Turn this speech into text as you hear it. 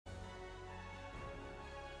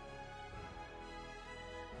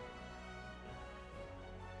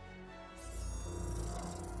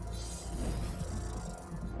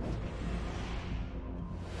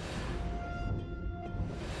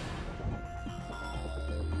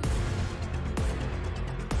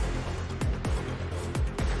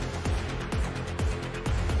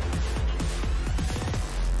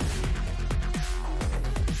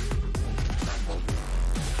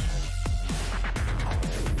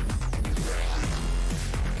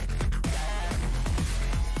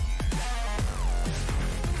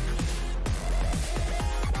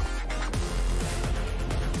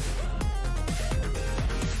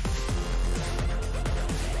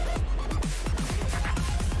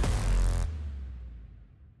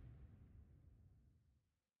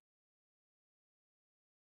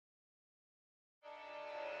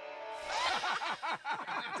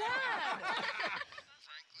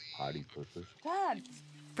Party puppers. Dad.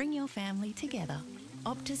 Bring your family together.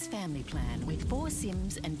 Optus Family Plan with 4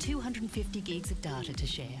 SIMs and 250 gigs of data to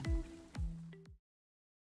share.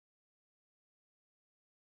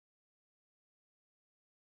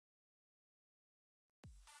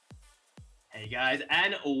 Hey guys,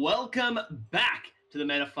 and welcome back to the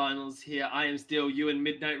Meta Finals here. I am still Ewan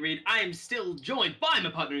Midnight Reed. I am still joined by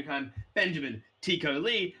my partner in crime, Benjamin Tico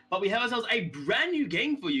Lee. But we have ourselves a brand new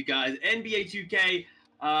game for you guys. NBA 2K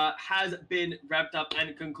has been wrapped up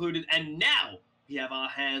and concluded, and now we have our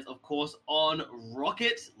hands, of course, on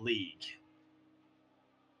Rocket League.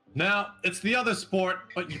 Now, it's the other sport,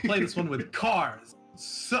 but you play this one with cars.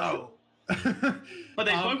 So... But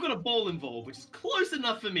they both got a ball involved, which is close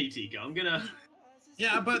enough for me, Tico. I'm gonna...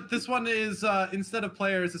 Yeah, but this one is, instead of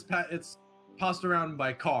players, it's passed around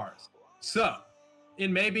by cars. So, it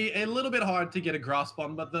may be a little bit hard to get a grasp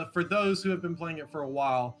on, but for those who have been playing it for a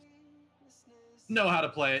while, know how to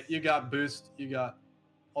play it. You got boost, you got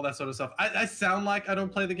all that sort of stuff. I sound like I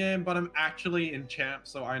don't play the game, but I'm actually in champ,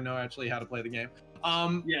 so I know actually how to play the game.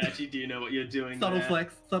 Yeah, actually do know what you're doing. Subtle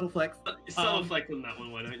flex. Subtle flex on that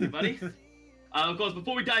one, why don't you, buddy? Of course,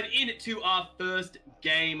 before we dive into our first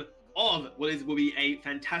game of what will be a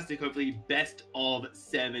fantastic, hopefully, best of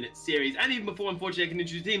 7 series, and even before, unfortunately, I can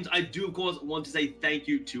introduce teams, I do, of course, want to say thank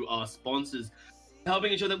you to our sponsors,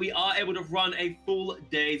 helping ensure that we are able to run a full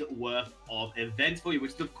day's worth of events for you,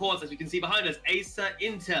 which is, of course, as we can see behind us, Acer,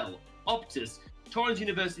 Intel, Optus, Torrens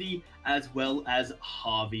University, as well as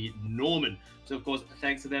Harvey Norman. So, of course,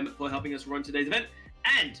 thanks to them for helping us run today's event.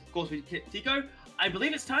 And, of course, with Tico, I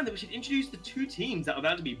believe it's time that we should introduce the 2 teams that are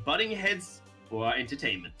about to be butting heads for our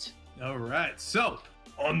entertainment. All right, so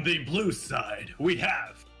on the blue side, we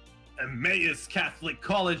have Emmaus Catholic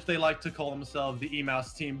College. They like to call themselves the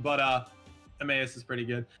Emmaus team, but Emmaus is pretty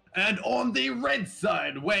good. And on the red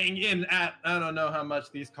side, weighing in at, I don't know how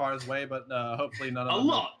much these cars weigh, but hopefully none of them. A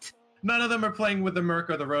lot! None of them are playing with the Merc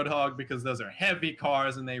or the Roadhog because those are heavy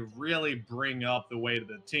cars and they really bring up the weight of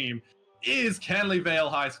the team, is Canley Vale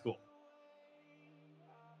High School.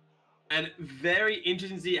 And very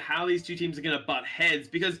interesting to see how these 2 teams are going to butt heads,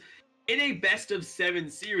 because in a best of 7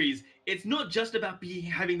 series, it's not just about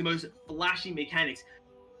having the most flashy mechanics.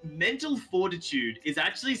 Mental fortitude is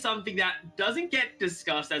actually something that doesn't get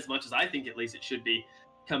discussed as much as I think at least it should be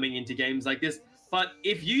coming into games like this. But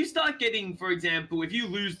if you start getting, for example, if you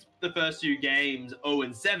lose the first 2 games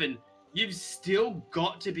 0-7, you've still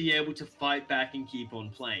got to be able to fight back and keep on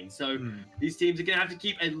playing. So these teams are going to have to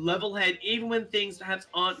keep a level head even when things perhaps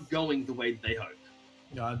aren't going the way that they hope.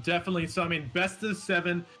 Yeah, definitely. So, I mean, best of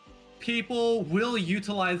 7, people will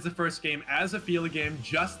utilize the first game as a feeler game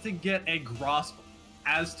just to get a grasp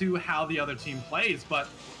as to how the other team plays. But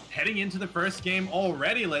heading into the first game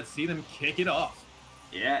already, let's see them kick it off.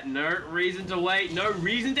 Yeah, no reason to wait, no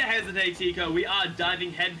reason to hesitate, Tico. We are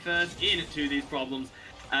diving headfirst into these problems,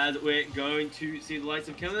 as we're going to see the likes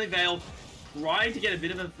of Canley Vale trying to get a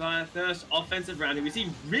bit of a first offensive round. And we see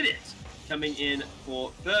Ribbit coming in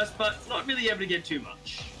for first, but not really able to get too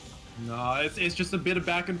much. No, it's just a bit of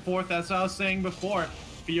back and forth, as I was saying before.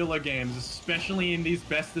 Feeler games, especially in these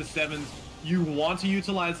best of 7s, you want to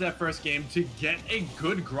utilize that first game to get a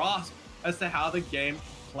good grasp as to how the game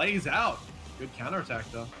plays out. Good counterattack,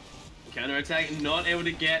 though. Counterattack, not able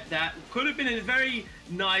to get that. Could have been a very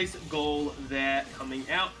nice goal there coming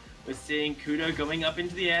out. We're seeing Kudo going up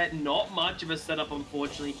into the air. Not much of a setup,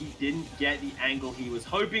 unfortunately. He didn't get the angle he was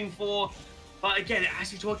hoping for. But again,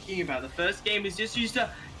 as you're talking about, the first game is just used to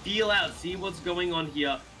feel out, see what's going on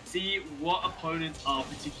here, see what opponents are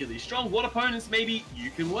particularly strong, what opponents maybe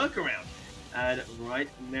you can work around. And right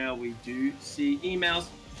now we do see Emmaus.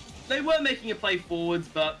 They were making a play forwards,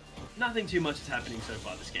 but nothing too much is happening so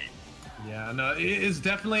far this game. Yeah, no, it is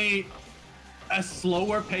definitely a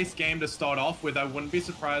slower paced game to start off with. I wouldn't be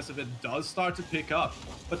surprised if it does start to pick up.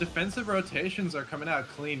 But defensive rotations are coming out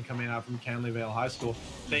clean, coming out from Canley Vale High School.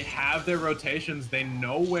 They have their rotations. They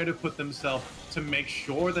know where to put themselves to make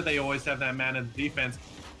sure that they always have that man in the defense.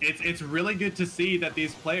 It's really good to see that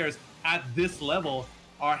these players at this level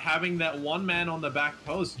are having that one man on the back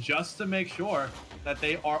post just to make sure that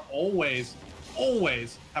they are always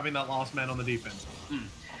having that last man on the defense.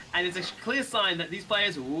 And it's a clear sign that these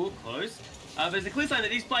players, ooh, close. But it's a clear sign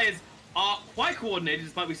that these players are quite coordinated,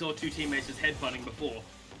 despite we saw 2 teammates just headbutting before.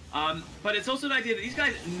 But it's also an idea that these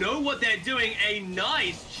guys know what they're doing. A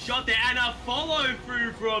nice shot there, and a follow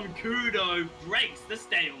through from Kudo breaks the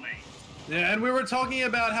stalemate. Yeah, and we were talking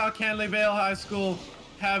about how Canley Vale High School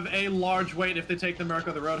have a large weight if they take the Merc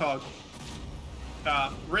or the Roadhog.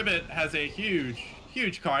 Ribbit has a huge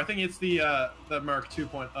huge car. I think it's the Merc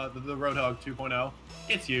 2.0, the Roadhog 2.0.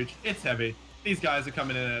 It's huge. It's heavy. These guys are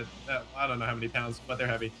coming in at I don't know how many pounds, but they're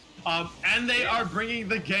heavy. And they are bringing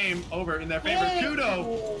the game over in their favor.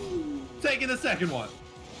 Kudo taking the second one.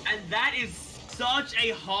 And that is such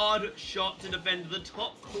a hard shot to defend. The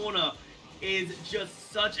top corner is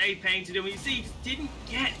just such a pain to do. And you see, he didn't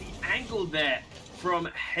get the angle there from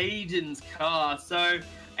Hayden's car. So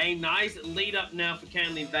a nice lead up now for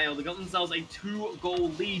Canley Vale. They got themselves a 2-goal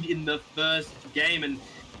lead in the first game, and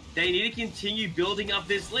they need to continue building up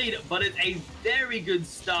this lead, but it's a very good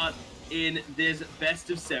start in this best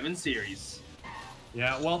of 7 series.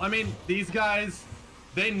 Yeah, well, I mean, these guys,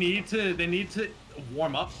 they need to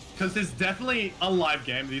warm up, because it's definitely a live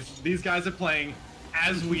game. These guys are playing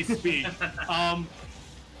as we speak.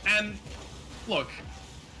 And look,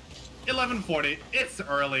 11:40, it's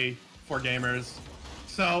early for gamers.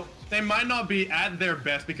 So they might not be at their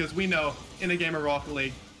best, because we know in a game of Rocket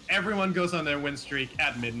League, everyone goes on their win streak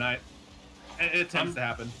at midnight. It tends to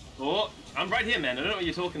happen. Oh, I'm right here, man. I don't know what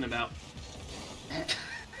you're talking about.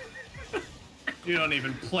 You don't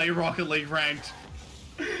even play Rocket League ranked.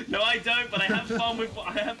 No, I don't. But I have fun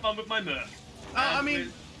with my Merc. I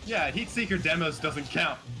mean, yeah, Heatseeker demos doesn't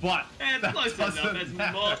count, but and close enough as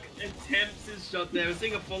Mock attempts his shot there. We're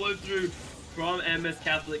seeing a follow through from Emmaus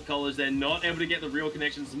Catholic College. They're not able to get the real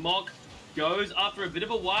connections. Mock goes after a bit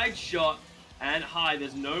of a wide shot, and high.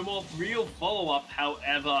 There's no more real follow-up,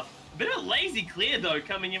 however. A bit of a lazy clear, though,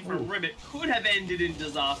 coming in from Ribbit. Could have ended in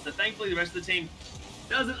disaster. Thankfully, the rest of the team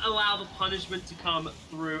doesn't allow the punishment to come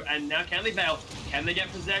through. And now Canley Vale, can they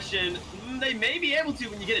get possession? They may be able to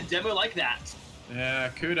when you get a demo like that. Yeah,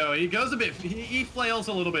 Kudo, he goes a bit, he flails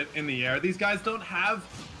a little bit in the air. These guys don't have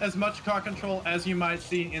as much car control as you might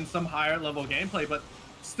see in some higher level gameplay, but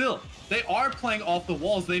still, they are playing off the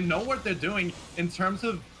walls. They know what they're doing in terms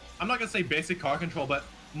of, I'm not gonna say basic car control, but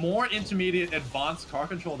more intermediate, advanced car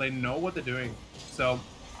control. They know what they're doing. So,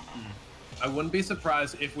 I wouldn't be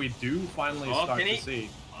surprised if we do finally start to see.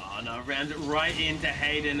 Oh no, rammed it right into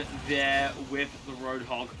Hayden there with the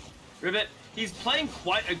Roadhog. Ribbit, he's playing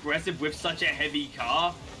quite aggressive with such a heavy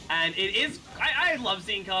car, and it is, I love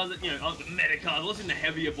seeing cars that, you know, the meta cars, listen to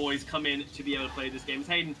heavier boys come in to be able to play this game. It's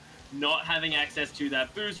Hayden not having access to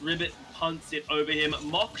that boost. Ribbit punts it over him.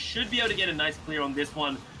 Mock should be able to get a nice clear on this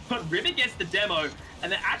one, but Ribbit gets the demo,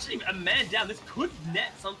 and they're actually a man down. This could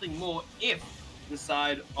net something more if the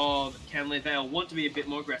side of Canley Vale want to be a bit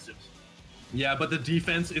more aggressive. Yeah, but the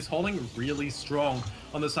defense is holding really strong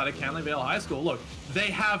on the side of Canley Vale High School. Look,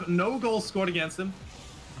 they have no goals scored against them.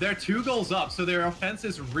 They're 2 goals up, so their offense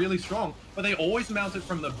is really strong, but they always mount it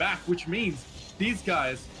from the back, which means these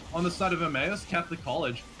guys on the side of Emmaus Catholic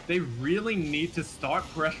College, they really need to start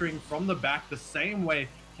pressuring from the back the same way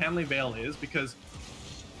Canley Vale is, because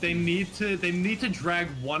they need to drag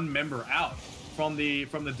one member out from the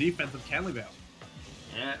defense of Canley Vale.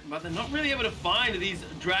 Yeah, but they're not really able to find these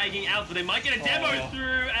dragging out, but they might get a demo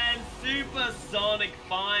through, and Supersonic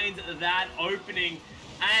finds that opening.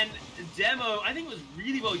 And Demo, I think it was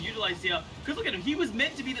really well utilized here, because look at him, he was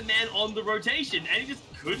meant to be the man on the rotation, and he just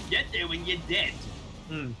couldn't get there when you're dead.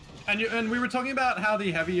 And we were talking about how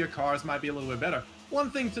the heavier cars might be a little bit better.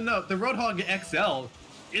 One thing to note, the Roadhog XL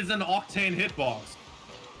is an octane hitbox.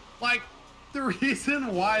 Like, the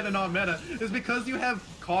reason why they're not meta is because you have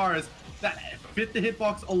cars that fit the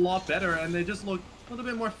hitbox a lot better, and they just look a little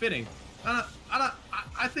bit more fitting.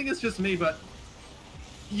 I think it's just me, but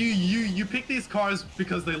you pick these cars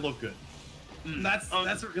because they look good.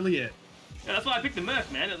 That's really it. Yeah, that's why I picked the Merc,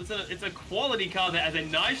 man. It's a quality car that has a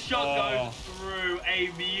nice shot goes through,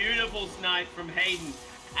 a beautiful snipe from Hayden,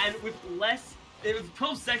 and with there was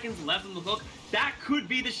 12 seconds left on the clock, that could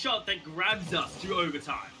be the shot that grabs us to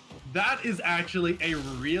overtime. That is actually a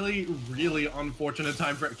really, really unfortunate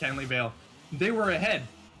time for Canley Vale. They were ahead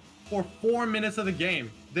for 4 minutes of the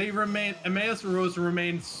game. Emmaus Rose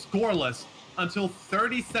remained scoreless until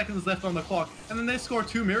 30 seconds left on the clock, and then they score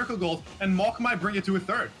 2 miracle goals, and Mock might bring it to a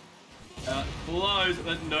third. Close,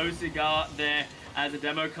 but no cigar there as the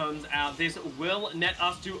demo comes out. This will net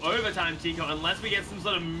us to overtime, Tico, unless we get some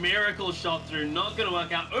sort of miracle shot through. Not going to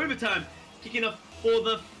work out. Overtime kicking off for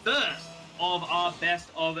the first of our best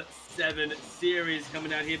of 7 series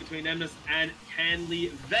coming out here between Emmaus and Canley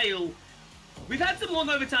Vale. We've had some long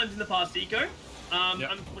overtimes in the past, Tico. I'm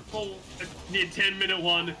recall a near 10-minute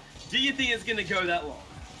one. Do you think it's going to go that long?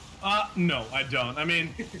 No, I don't. I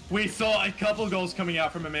mean, we saw a couple goals coming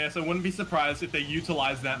out from Emmaus. I wouldn't be surprised if they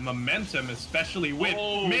utilize that momentum, especially with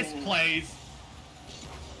misplays.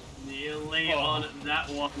 Nearly on that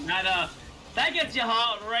one. That That gets your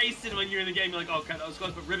heart racing when you're in the game. You're like, oh, that was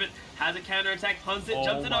close, but Ribbit has a counter-attack, punts it,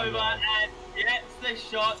 jumps it over, and gets the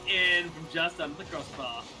shot in from just under the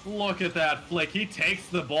crossbar. Look at that flick. He takes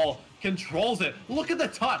the ball, controls it. Look at the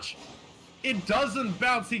touch. It doesn't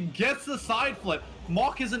bounce. He gets the side flip.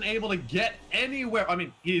 Mock isn't able to get anywhere. I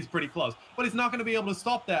mean, he's pretty close, but he's not going to be able to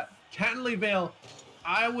stop that. Canley Vale,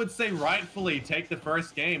 I would say rightfully, take the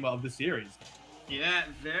first game of the series. Yeah,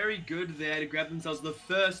 very good there to grab themselves the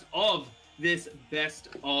first of this best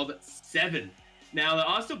of 7. Now, there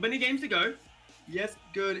are still many games to go. Yes,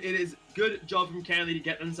 good. It is good job from Canley to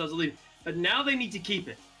get themselves a lead. But now they need to keep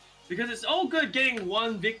it. Because it's all good getting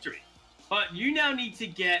one victory. But you now need to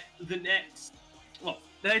get the next, well,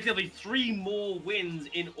 relatively 3 more wins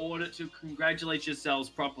in order to congratulate yourselves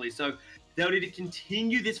properly. So they'll need to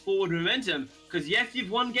continue this forward momentum. Because yes, you've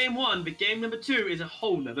won game 1, but game number 2 is a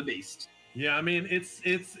whole nother beast. Yeah, I mean,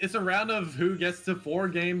 it's a round of who gets to 4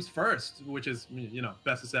 games first, which is, you know,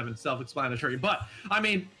 best of 7, self-explanatory. But, I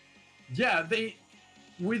mean, yeah,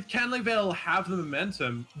 with Canley Vale have the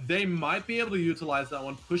momentum, they might be able to utilize that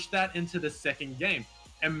one, push that into the second game.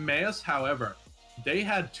 Emmaus, however, they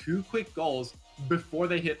had 2 quick goals before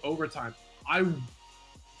they hit overtime. I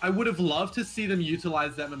would have loved to see them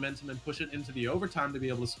utilize that momentum and push it into the overtime to be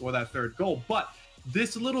able to score that 3rd goal. But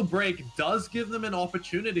this little break does give them an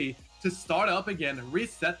opportunity to start up again and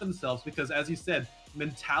reset themselves, because as you said,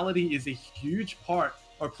 mentality is a huge part,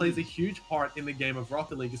 or plays a huge part in the game of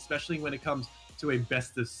Rocket League, especially when it comes to a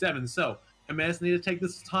best of 7. So Emmaus need to take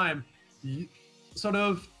this time, sort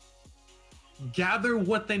of gather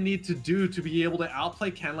what they need to do to be able to outplay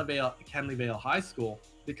Canley Vale High School,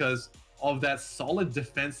 because of that solid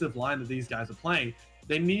defensive line that these guys are playing.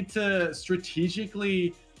 They need to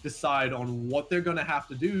strategically decide on what they're going to have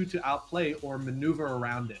to do to outplay or maneuver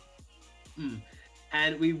around it.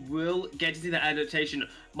 And we will get to see that adaptation.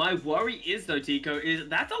 My worry is, though, Tico, is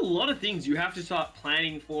that's a lot of things you have to start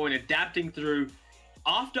planning for and adapting through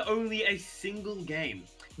after only a single game.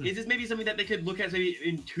 Is this maybe something that they could look at maybe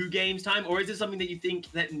in 2 games' time, or is this something that you think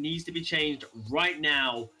that needs to be changed right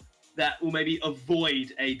now that will maybe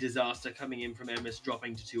avoid a disaster coming in from Emmaus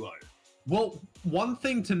dropping to 2-0? Well, one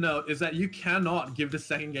thing to note is that you cannot give the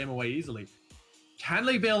second game away easily.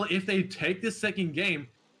 Canley Vale, if they take this second game,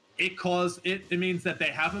 it means that they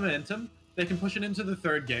have momentum. They can push it into the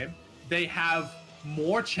 3rd game. They have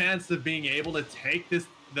more chance of being able to take the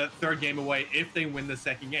 3rd game away if they win the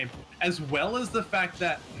second game, as well as the fact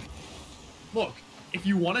that, look, if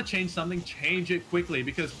you want to change something, change it quickly,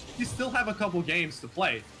 because you still have a couple games to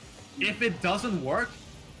play. If it doesn't work,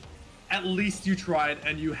 at least you tried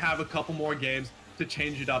and you have a couple more games to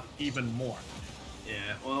change it up even more. Yeah,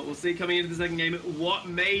 well, we'll see coming into the second game what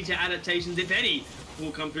major adaptations, if any,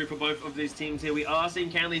 will come through for both of these teams here. We are seeing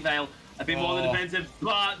Canley Vale a bit more than defensive,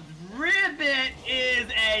 but Ribbit is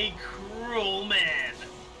a cruel man.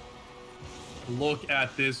 Look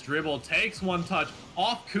at this dribble. Takes one touch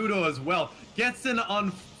off Kudo as well. Gets an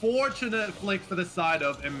unfortunate flick for the side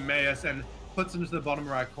of Emmaus and puts him to the bottom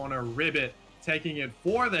right corner. Ribbit taking it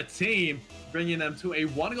for the team, bringing them to a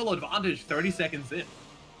 1-goal advantage 30 seconds in.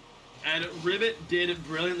 And Ribbit did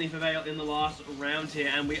brilliantly for Vale in the last round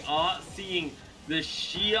here, and we are seeing the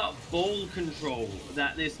sheer ball control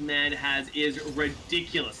that this man has is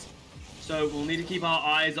ridiculous. So we'll need to keep our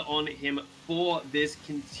eyes on him for this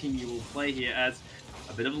continual play here, as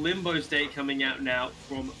a bit of limbo state coming out now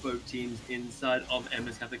from both teams inside of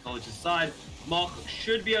Emmaus Catholic College's side. Mock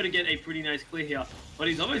should be able to get a pretty nice clear here, but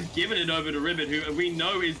he's almost given it over to Ribbit, who we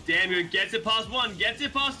know is damn good. Gets it past 1, gets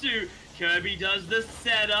it past 2. Kirby does the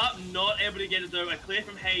setup, not able to get it though. A clear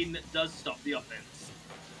from Hayden does stop the offense.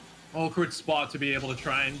 Awkward spot to be able to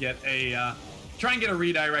try and get a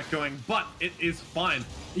redirect going, but it is fine.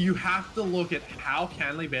 You have to look at how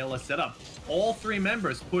Canley Vale is set up. All 3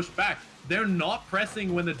 members push back. They're not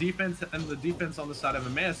pressing when the defense on the side of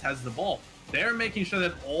Emmaus has the ball. They're making sure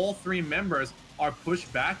that all 3 members are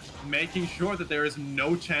pushed back, making sure that there is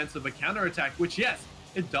no chance of a counterattack, which, yes,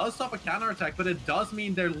 it does stop a counterattack, but it does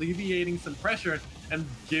mean they're alleviating some pressure and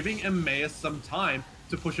giving Emmaus some time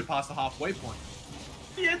to push it past the halfway point.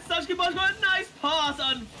 Yeah, such good pass, got a nice pass.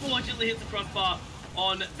 Unfortunately, hits the crossbar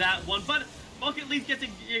on that one, but Mock at least gets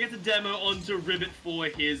a demo onto Ribbit for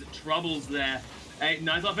his troubles there. A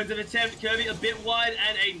nice offensive attempt, Kirby a bit wide,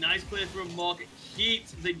 and a nice clear from Mock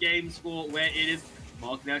keeps the game score where it is.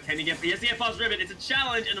 Mock now can he get past Ribbit? It's a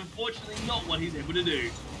challenge, and unfortunately not what he's able to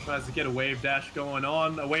do. Tries to get a wave dash going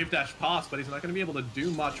on, a wave dash pass, but he's not going to be able to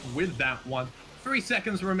do much with that one. 3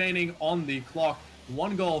 seconds remaining on the clock.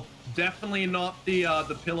 1 goal, definitely not the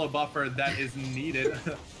pillow buffer that is needed.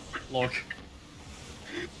 Look,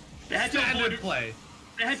 standard play.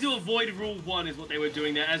 They had to avoid Rule 1 is what they were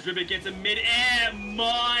doing there, as Ribbit gets a mid-air.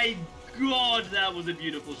 My God, that was a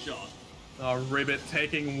beautiful shot. Ribbit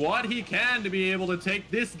taking what he can to be able to take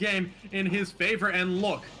this game in his favor. And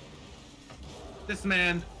look, this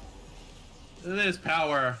man, this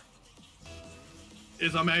power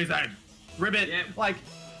is amazing. Ribbit, like,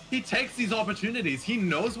 he takes these opportunities. He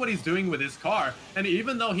knows what he's doing with his car. And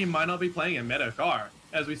even though he might not be playing a meta car,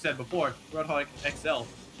 as we said before, Roadhog XL,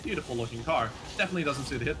 beautiful looking car, definitely doesn't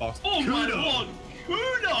suit the hitbox. Oh my God,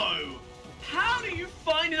 Kudo! How do you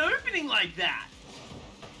find an opening like that?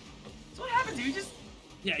 That's what happens, you just...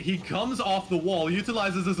 Yeah, he comes off the wall,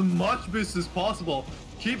 utilizes as much boost as possible,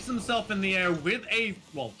 keeps himself in the air with a,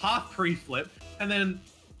 well, half pre-flip, and then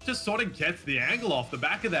just sort of gets the angle off the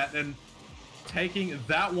back of that, and taking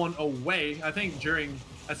that one away. I think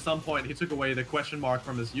at some point, he took away the question mark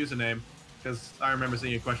from his username, because I remember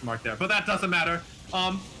seeing a question mark there, but that doesn't matter.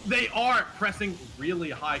 They are pressing really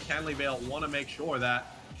high. Canley Vale want to make sure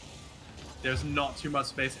that there's not too much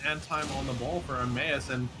space and time on the ball for Emmaus,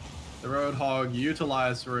 and the Roadhog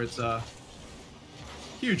utilized for its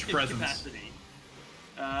huge presence. Capacity.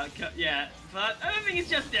 Yeah, but I don't think it's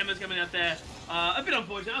just demos coming out there. A bit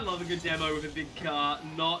unfortunate. I love a good demo with a big car.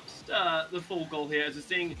 Not the full goal here, as we're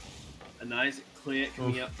seeing a nice clear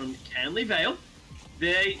coming up from Canley Vale.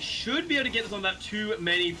 They should be able to get this on without too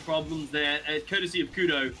many problems there, courtesy of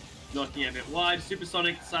Kudo knocking it a bit wide.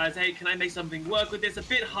 Supersonic decides, hey, can I make something work with this? A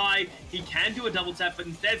bit high. He can do a double tap, but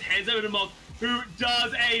instead hands over to Mock, who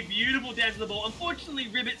does a beautiful dance to the ball. Unfortunately,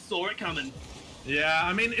 Ribbit saw it coming. Yeah,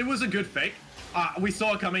 I mean, it was a good fake. We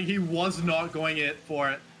saw it coming. He was not going it for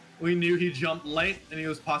it. We knew he jumped late and he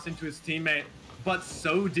was passing to his teammate, but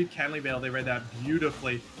so did Canley Vale. They read that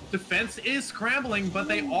beautifully. Defense is scrambling, but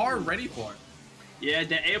they are ready for it. Yeah,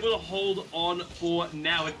 they're able to hold on for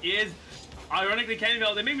now. It is, ironically, Canley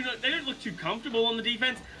Vale, they don't look too comfortable on the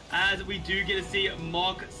defense, as we do get to see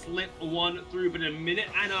Mock slip one through, but in a minute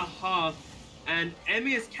and a half, and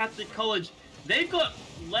Emmaus Catholic College, they've got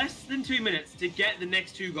less than 2 minutes to get the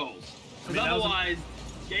next 2 goals. Because otherwise,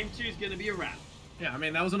 game 2 is going to be a wrap. Yeah, I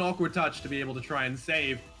mean, that was an awkward touch to be able to try and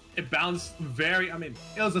save. It bounced it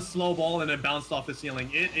was a slow ball and it bounced off the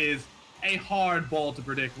ceiling. It is a hard ball to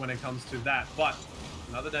predict when it comes to that, but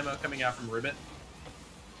another demo coming out from Ribbit.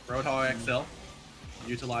 Roadhog XL,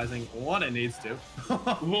 utilizing what it needs to.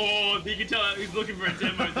 Whoa, you can tell he's looking for a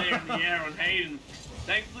demo there in the air on Hayden.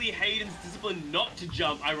 Thankfully, Hayden's discipline not to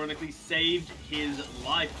jump, ironically, saved his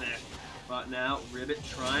life there. But now, Ribbit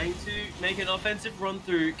trying to make an offensive run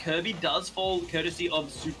through. Kirby does fall courtesy of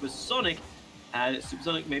Supersonic. And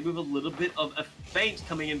Supersonic maybe with a little bit of a feint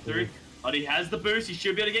coming in through. But he has the boost. He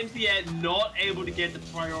should be able to get into the air. Not able to get the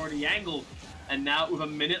priority angle. And now with a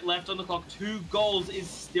minute left on the clock, 2 goals is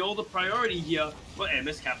still the priority here for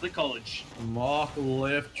Emmaus Catholic College. Mock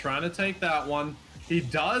lift, trying to take that one. He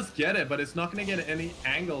does get it, but it's not going to get any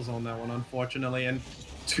angles on that one, unfortunately. And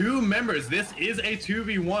 2 members. This is a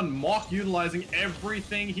 2v1. Mock utilizing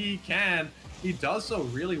everything he can. He does so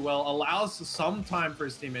really well. Allows some time for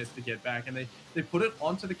his teammates to get back, and they put it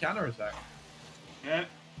onto the counterattack. Yeah,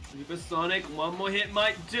 Supersonic, one more hit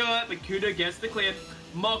might do it, but Kudo gets the clear.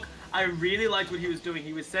 Mock, I really liked what he was doing.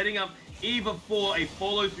 He was setting up either for a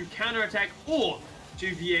follow-through counterattack or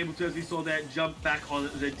to be able to, as we saw there, jump back on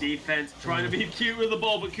the defense, trying to be cute with the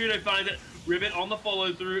ball, but Kudo finds it. Ribbit on the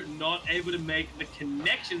follow-through, not able to make the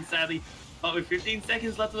connection, sadly. But with 15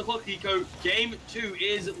 seconds left on the clock, Tico, game 2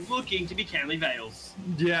 is looking to be Canley Vale's.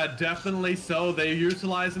 Yeah, definitely so. They're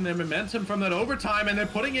utilizing their momentum from that overtime, and they're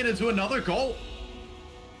putting it into another goal.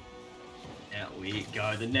 There we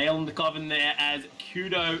go. The nail in the coffin there as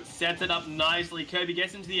Kudo sets it up nicely. Kirby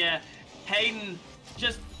gets into the air. Hayden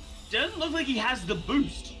just doesn't look like he has the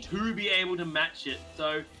boost to be able to match it.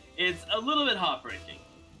 So it's a little bit heartbreaking.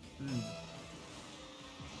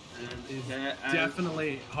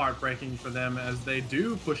 Definitely heartbreaking for them as they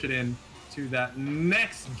do push it in to that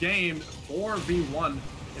next game, 4v1.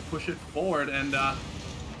 They push it forward, and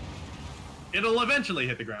it'll eventually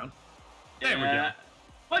hit the ground. There we go.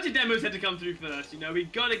 Bunch of demos had to come through first. You know, we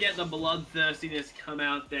got to get the bloodthirstiness come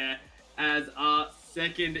out there as our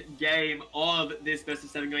second game of this best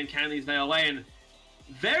of 7 going Canley Vale away, and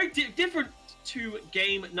very different to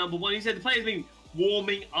game number 1. You said the players been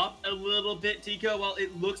warming up a little bit, Tico. Well,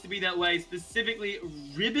 it looks to be that way. Specifically,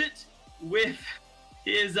 Ribbit with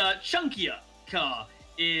his chunkier car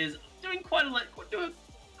is doing quite a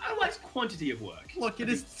nice quantity of work. Look, it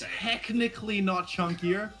is technically not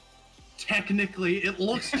chunkier. Technically, it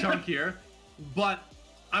looks chunkier, but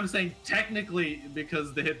I'm saying technically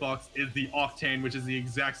because the hitbox is the Octane, which is the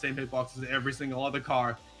exact same hitbox as every single other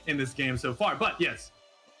car in this game so far. But yes,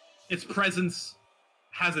 its presence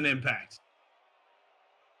has an impact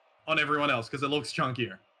on everyone else because it looks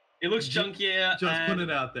chunkier. It looks chunkier. Just put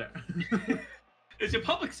it out there. It's a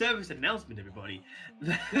public service announcement, everybody.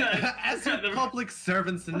 As a public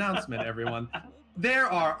service announcement, everyone, there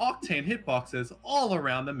are Octane hitboxes all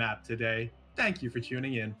around the map today. Thank you for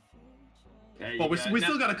tuning in. But we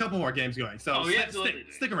still got a couple more games going, so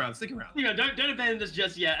stick around. You know, don't abandon this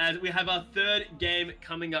just yet, as we have our third game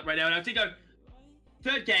coming up right now. And I think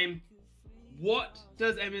third game, what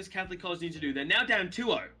does Emmaus Catholic College need to do? They're now down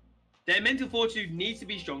 2-0. Their mental fortitude needs to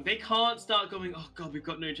be strong. They can't start going, oh god, we've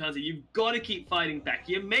got no chance here. You've got to keep fighting back.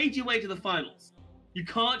 You made your way to the finals. You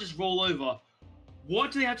can't just roll over.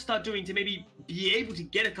 What do they have to start doing to maybe be able to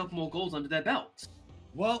get a couple more goals under their belts?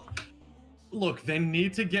 Well, look, they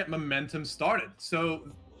need to get momentum started. So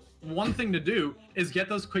one thing to do is get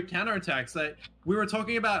those quick counterattacks. We were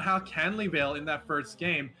talking about how Canley Vale in that first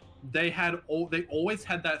game, they always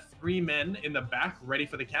had that 3 men in the back ready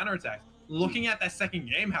for the counterattack. Looking at that second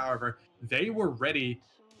game, however, they were ready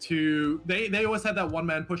to... They always had that 1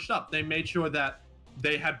 man pushed up. They made sure that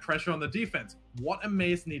they had pressure on the defense. What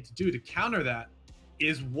Emmaus need to do to counter that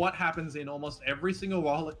is what happens in almost every single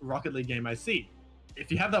Rocket League game I see. If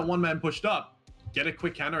you have that 1 man pushed up, get a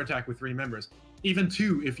quick counterattack with 3 members. Even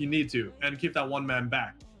 2 if you need to, and keep that 1 man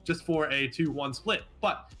back, just for a 2-1 split.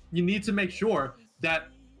 But you need to make sure that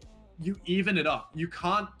you even it up. You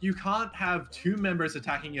can't have 2 members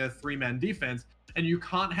attacking a 3-man defense, and you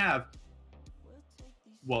can't have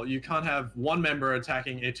 1 member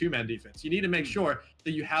attacking a 2-man defense. You need to make sure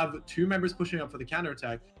that you have 2 members pushing up for the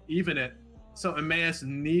counterattack, even it. So Emmaus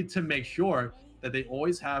need to make sure that they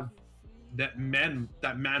always have that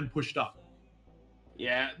man pushed up.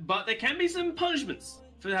 Yeah, but there can be some punishments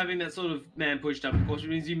for having that sort of man pushed up, of course, which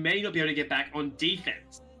means you may not be able to get back on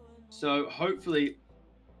defense. So hopefully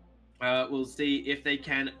we'll see if they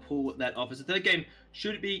can pull that off. As the third game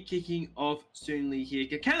should be kicking off soonly here.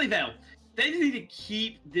 Canley Vale, they just need to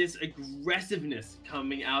keep this aggressiveness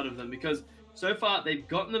coming out of them, because so far they've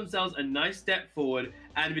gotten themselves a nice step forward.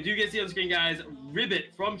 And we do get to see on the screen, guys,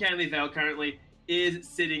 Ribbit from Canley Vale currently is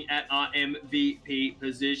sitting at our MVP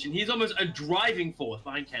position. He's almost a driving force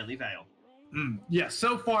behind Canley Vale. Yeah,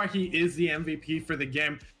 so far he is the MVP for the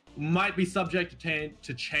game. Might be subject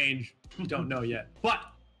to change. Don't know yet. But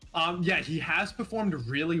yeah, he has performed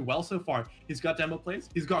really well so far. He's got demo plays.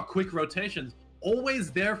 He's got quick rotations.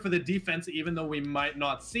 Always there for the defense, even though we might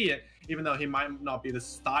not see it. Even though he might not be the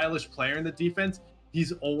stylish player in the defense,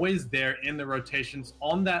 he's always there in the rotations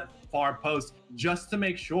on that far post, just to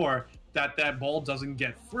make sure that that ball doesn't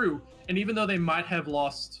get through. And even though they might have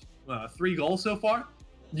lost 3 goals so far,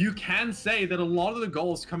 you can say that a lot of the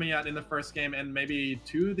goals coming out in the first game, and maybe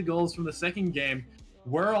 2 of the goals from the second game,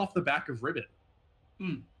 were off the back of Ribbit.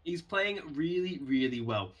 He's playing really, really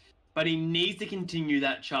well. But he needs to continue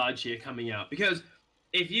that charge here coming out. Because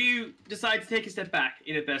if you decide to take a step back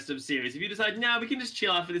in a best of series, if you decide, now we can just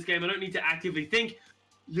chill out for this game, I don't need to actively think,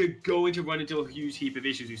 you're going to run into a huge heap of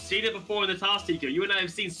issues. We've seen it before in the Task Seeker. You and I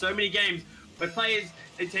have seen so many games where players,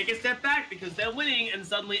 they take a step back because they're winning, and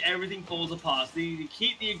suddenly everything falls apart. So you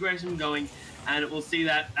keep the aggression going, and we'll see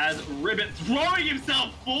that as Ribbit throwing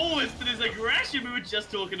himself forwards for this aggression we were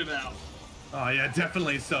just talking about. Oh yeah,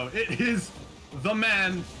 definitely so. It is the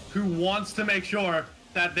man who wants to make sure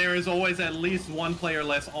that there is always at least 1 player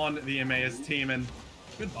less on the Emmaus team, and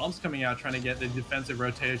good bombs coming out, trying to get the defensive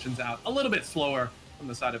rotations out a little bit slower from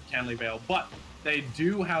the side of Canley Vale, but they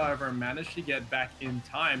do, however, manage to get back in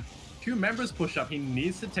time. 2 members push up. He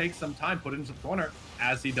needs to take some time, put it into the corner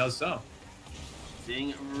as he does so.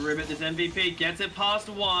 Seeing Ribbit, this MVP, gets it past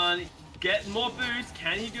 1, get more boost.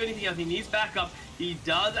 Can he do anything else? He needs backup. He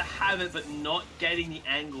does have it, but not getting the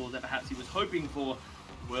angle that perhaps he was hoping for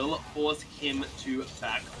will force him to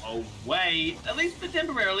back away, at least for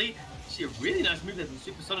temporarily. Actually, a really nice move there from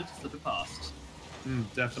Supersonic to slip it past.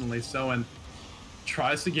 Definitely so, and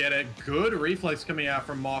tries to get it. Good reflex coming out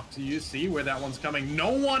from Mock. Do you see where that one's coming?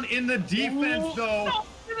 No one in the defense, though. No,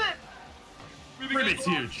 Ribbit's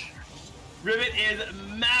huge. Ribbit is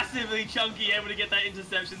massively chunky, able to get that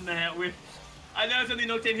interception there with... I know it's only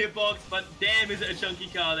knocked in hitbox, but damn, is it a chunky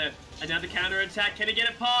car there. And now the counter attack. Can he get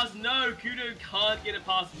it past? No, Kudo can't get it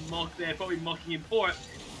past Mock there. Probably mocking him for it.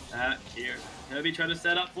 Here, Kirby trying to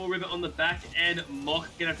set up for Ribbit on the back end. Mock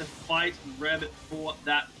gonna have to fight Ribbit for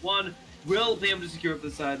that one. Will be able to secure up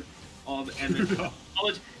the side of Emmaus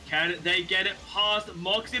College. Can they get it past?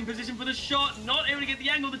 Mock's in position for the shot. Not able to get the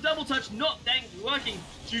angle. The double touch not working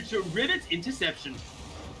due to Ribbit's interception.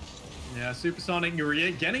 Yeah, Supersonic,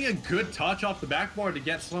 you're getting a good touch off the backboard to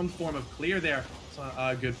get some form of clear there. It's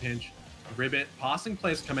a good pinch. Ribbit, passing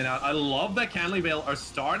plays coming out. I love that Canley Vale are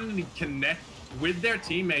starting to connect with their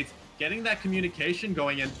teammates, getting that communication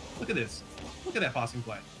going. And look at this. Look at that passing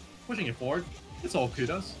play. Pushing it forward. It's all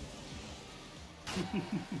kudos.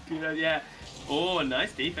 Kudos, yeah. Oh,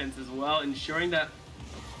 nice defense as well, ensuring that,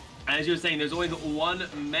 as you were saying, there's always one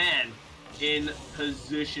man in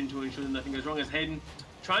position to ensure that nothing goes wrong. As Hayden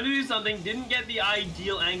trying to do something, didn't get the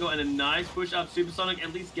ideal angle, and a nice push up. Supersonic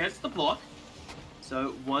at least gets the block.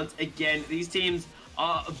 So once again, these teams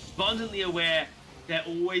are abundantly aware there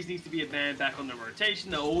always needs to be a man back on the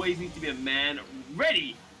rotation. There always needs to be a man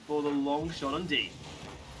ready for the long shot on D.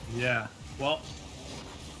 Yeah, well.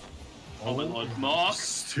 Oh my lord, Mark.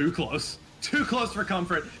 Too close. Too close for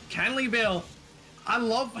comfort. Canley Vale, I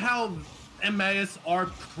love how Emmaus are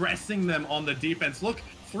pressing them on the defense. Look,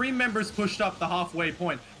 3 members pushed up the halfway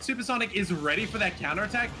point. Supersonic is ready for that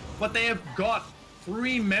counterattack, but they have got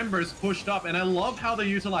 3 members pushed up, and I love how they're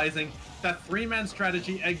utilizing that 3-man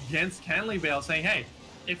strategy against Canley Vale, saying, hey,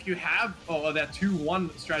 if you have that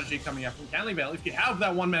 2-1 strategy coming up from Canley Vale, if you have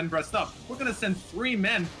that 1-man pressed up, we're going to send 3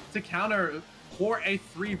 men to counter for a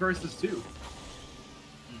 3 versus 2.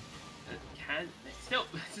 Still,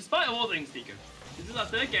 despite all things, Nico, this is our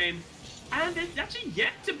 3rd game, and there's actually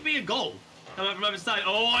yet to be a goal coming up from the other side.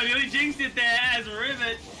 Oh, I nearly jinxed it there as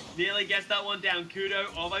Rivet nearly gets that one down. Kudo,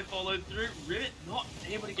 I followed through. Rivet not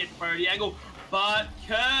able to get the priority angle, but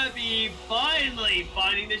Kirby finally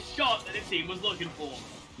finding the shot that his team was looking for.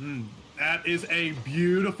 That is a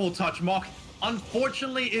beautiful touch, Mock.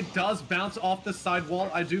 Unfortunately, it does bounce off the side wall.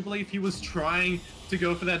 I do believe he was trying to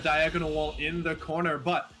go for that diagonal wall in the corner,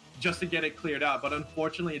 but just to get it cleared out. But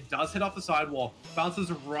unfortunately, it does hit off the side wall,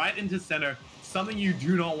 bounces right into center, something you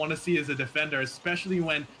do not want to see as a defender, especially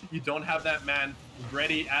when you don't have that man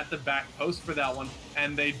ready at the back post for that one.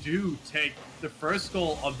 And they do take the first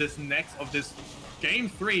goal of this game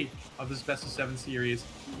 3 of this best of 7 series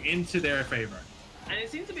into their favor. And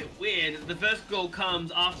it seems a bit weird that the first goal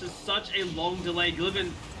comes after such a long delay,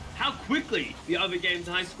 given how quickly the other games,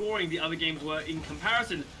 high scoring the other games were in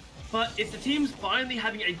comparison. But it's the teams finally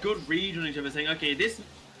having a good read on each other, saying, okay, this,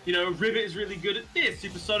 Rivet is really good at this.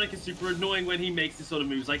 Supersonic is super annoying when he makes this sort of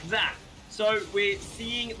moves like that. So we're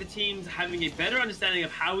seeing the teams having a better understanding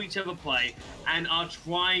of how each other play and are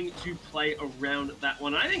trying to play around that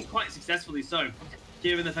one. And I think quite successfully so,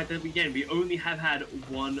 given the fact that, again, we only have had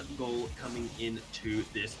 1 goal coming into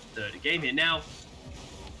this 3rd game here. Now,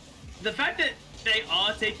 the fact that they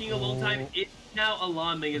are taking a long time is now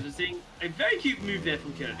alarming, as we're seeing a very cute move there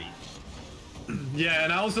from Kirby. Yeah,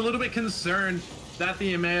 and I was a little bit concerned that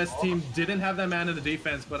the Emmaus team didn't have that man in the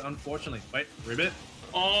defense, but unfortunately, wait, Ribbit?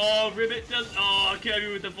 Oh, Ribbit does,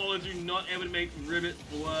 Kirby with the follow through, not able to make Ribbit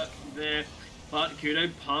work there. But Kudo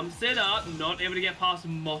pumps it up, not able to get past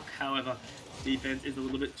Mock, however. Defense is a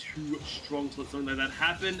little bit too strong to let something like that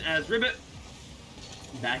happen, as Ribbit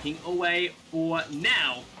backing away for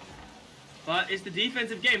now. But it's the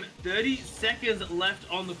defensive game. 30 seconds left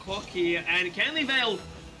on the clock here, and Canley Vale,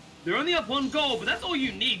 they're only up 1 goal, but that's all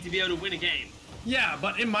you need to be able to win a game. Yeah,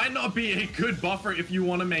 but it might not be a good buffer if you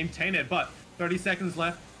want to maintain it, but 30 seconds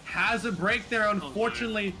left. Has a break there,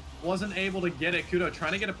 unfortunately, wasn't able to get it. Kudo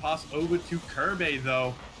trying to get a pass over to Kirby,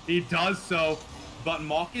 though. He does so, but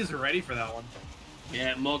Mock is ready for that one.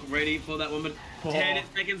 Yeah, Mock ready for that one, but 10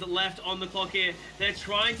 seconds left on the clock here. They're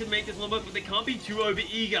trying to make this one work, but they can't be too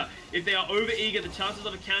over-eager. If they are over-eager, the chances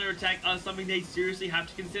of a counter-attack are something they seriously have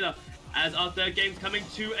to consider. As our 3rd game's coming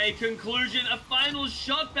to a conclusion, a final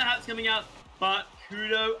shot perhaps coming out, but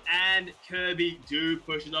Kudo and Kirby do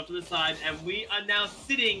push it off to the side, and we are now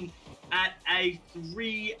sitting at a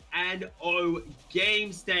 3-0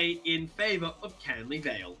 game state in favor of Canley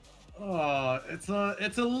Vale. Oh, it's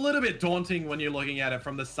a little bit daunting when you're looking at it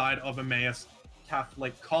from the side of Emmaus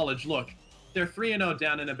Catholic College. Look, they're 3-0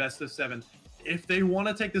 down in a best of 7. If they want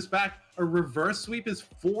to take this back, a reverse sweep is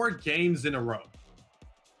 4 games in a row.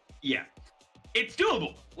 Yeah, it's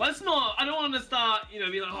doable. Let's not, I don't want to start,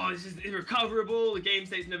 be like, oh, this is irrecoverable. The game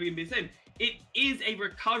state's never going to be the same. It is a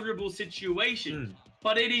recoverable situation,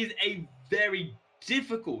 but it is a very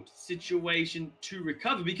difficult situation to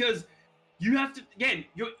recover because you have to, again,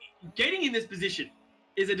 you're getting in this position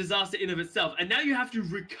is a disaster in of itself. And now you have to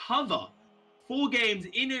recover 4 games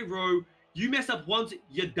in a row. You mess up once,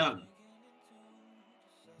 you're done.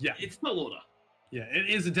 Yeah. It's tall order. Yeah, it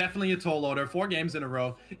is definitely a tall order. 4 games in a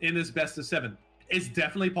row in this best of 7. It's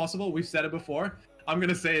definitely possible. We've said it before. I'm going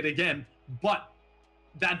to say it again. But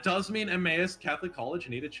that does mean Emmaus Catholic College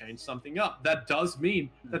need to change something up. That does mean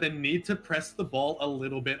that they need to press the ball a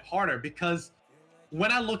little bit harder, because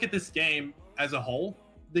when I look at this game as a whole,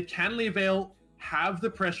 the Canley Vale have the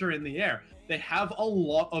pressure in the air. They have a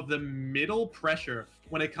lot of the middle pressure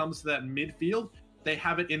when it comes to that midfield, they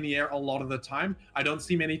have it in the air a lot of the time. I don't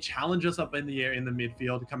see many challenges up in the air in the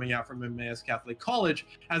midfield coming out from Emmaus Catholic College,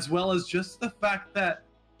 as well as just the fact that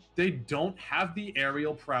they don't have the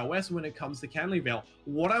aerial prowess when it comes to Canley Vale.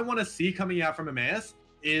 What I want to see coming out from Emmaus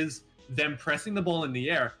is them pressing the ball in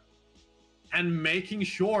the air and making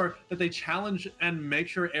sure that they challenge and make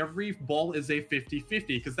sure every ball is a 50-50,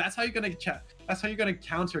 because that's how you're going to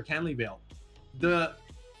counter Canley Vale. The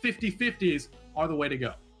 50-50s are the way to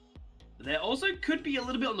go. There also could be a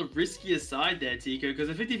little bit on the riskier side there, Tico, because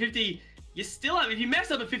a 50-50, you still have, if you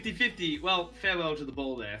mess up a 50-50, well, farewell to the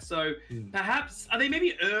ball there. So perhaps, are they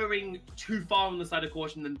maybe erring too far on the side of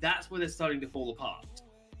caution, and that's where they're starting to fall apart?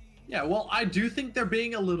 Yeah, well, I do think they're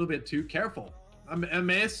being a little bit too careful.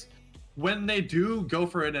 Emmaus, when they do go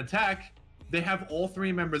for an attack, they have all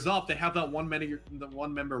three members up. They have that one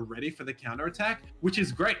member ready for the counterattack, which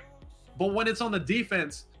is great. But when it's on the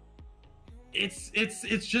defense,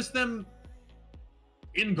 it's just them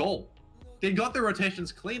in goal. They got their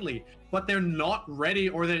rotations cleanly, but they're not ready,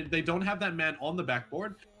 or they don't have that man on the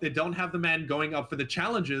backboard. They don't have the man going up for the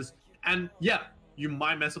challenges. And yeah, you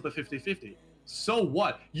might mess up a 50-50. So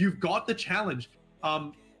what? You've got the challenge.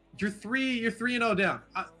 You're 3-0 down.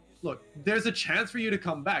 Look, there's a chance for you to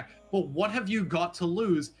come back, but what have you got to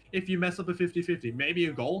lose if you mess up a 50-50? Maybe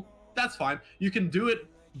a goal? That's fine. You can do it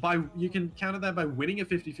you can counter that by winning a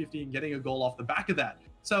 50-50 and getting a goal off the back of that.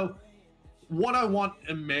 So what I want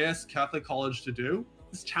Emmaus Catholic College to do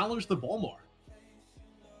is challenge the ball more.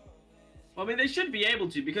 Well, I mean, they should be able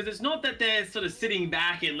to, because it's not that they're sort of sitting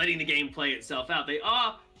back and letting the game play itself out. They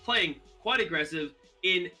are playing quite aggressive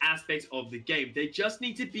in aspects of the game. They just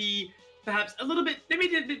need to be perhaps a little bit, they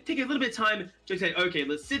need to take a little bit of time to say, okay,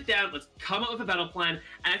 let's sit down, let's come up with a battle plan.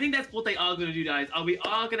 And I think that's what they are going to do, guys. We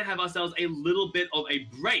are going to have ourselves a little bit of a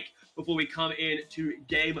break before we come in to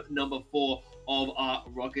game number 4 of our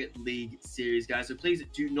Rocket League series, guys. So please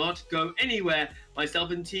do not go anywhere.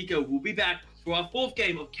 Myself and Tico will be back for our 4th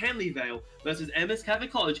game of Canley Vale versus Emmaus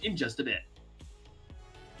Catholic College in just a bit.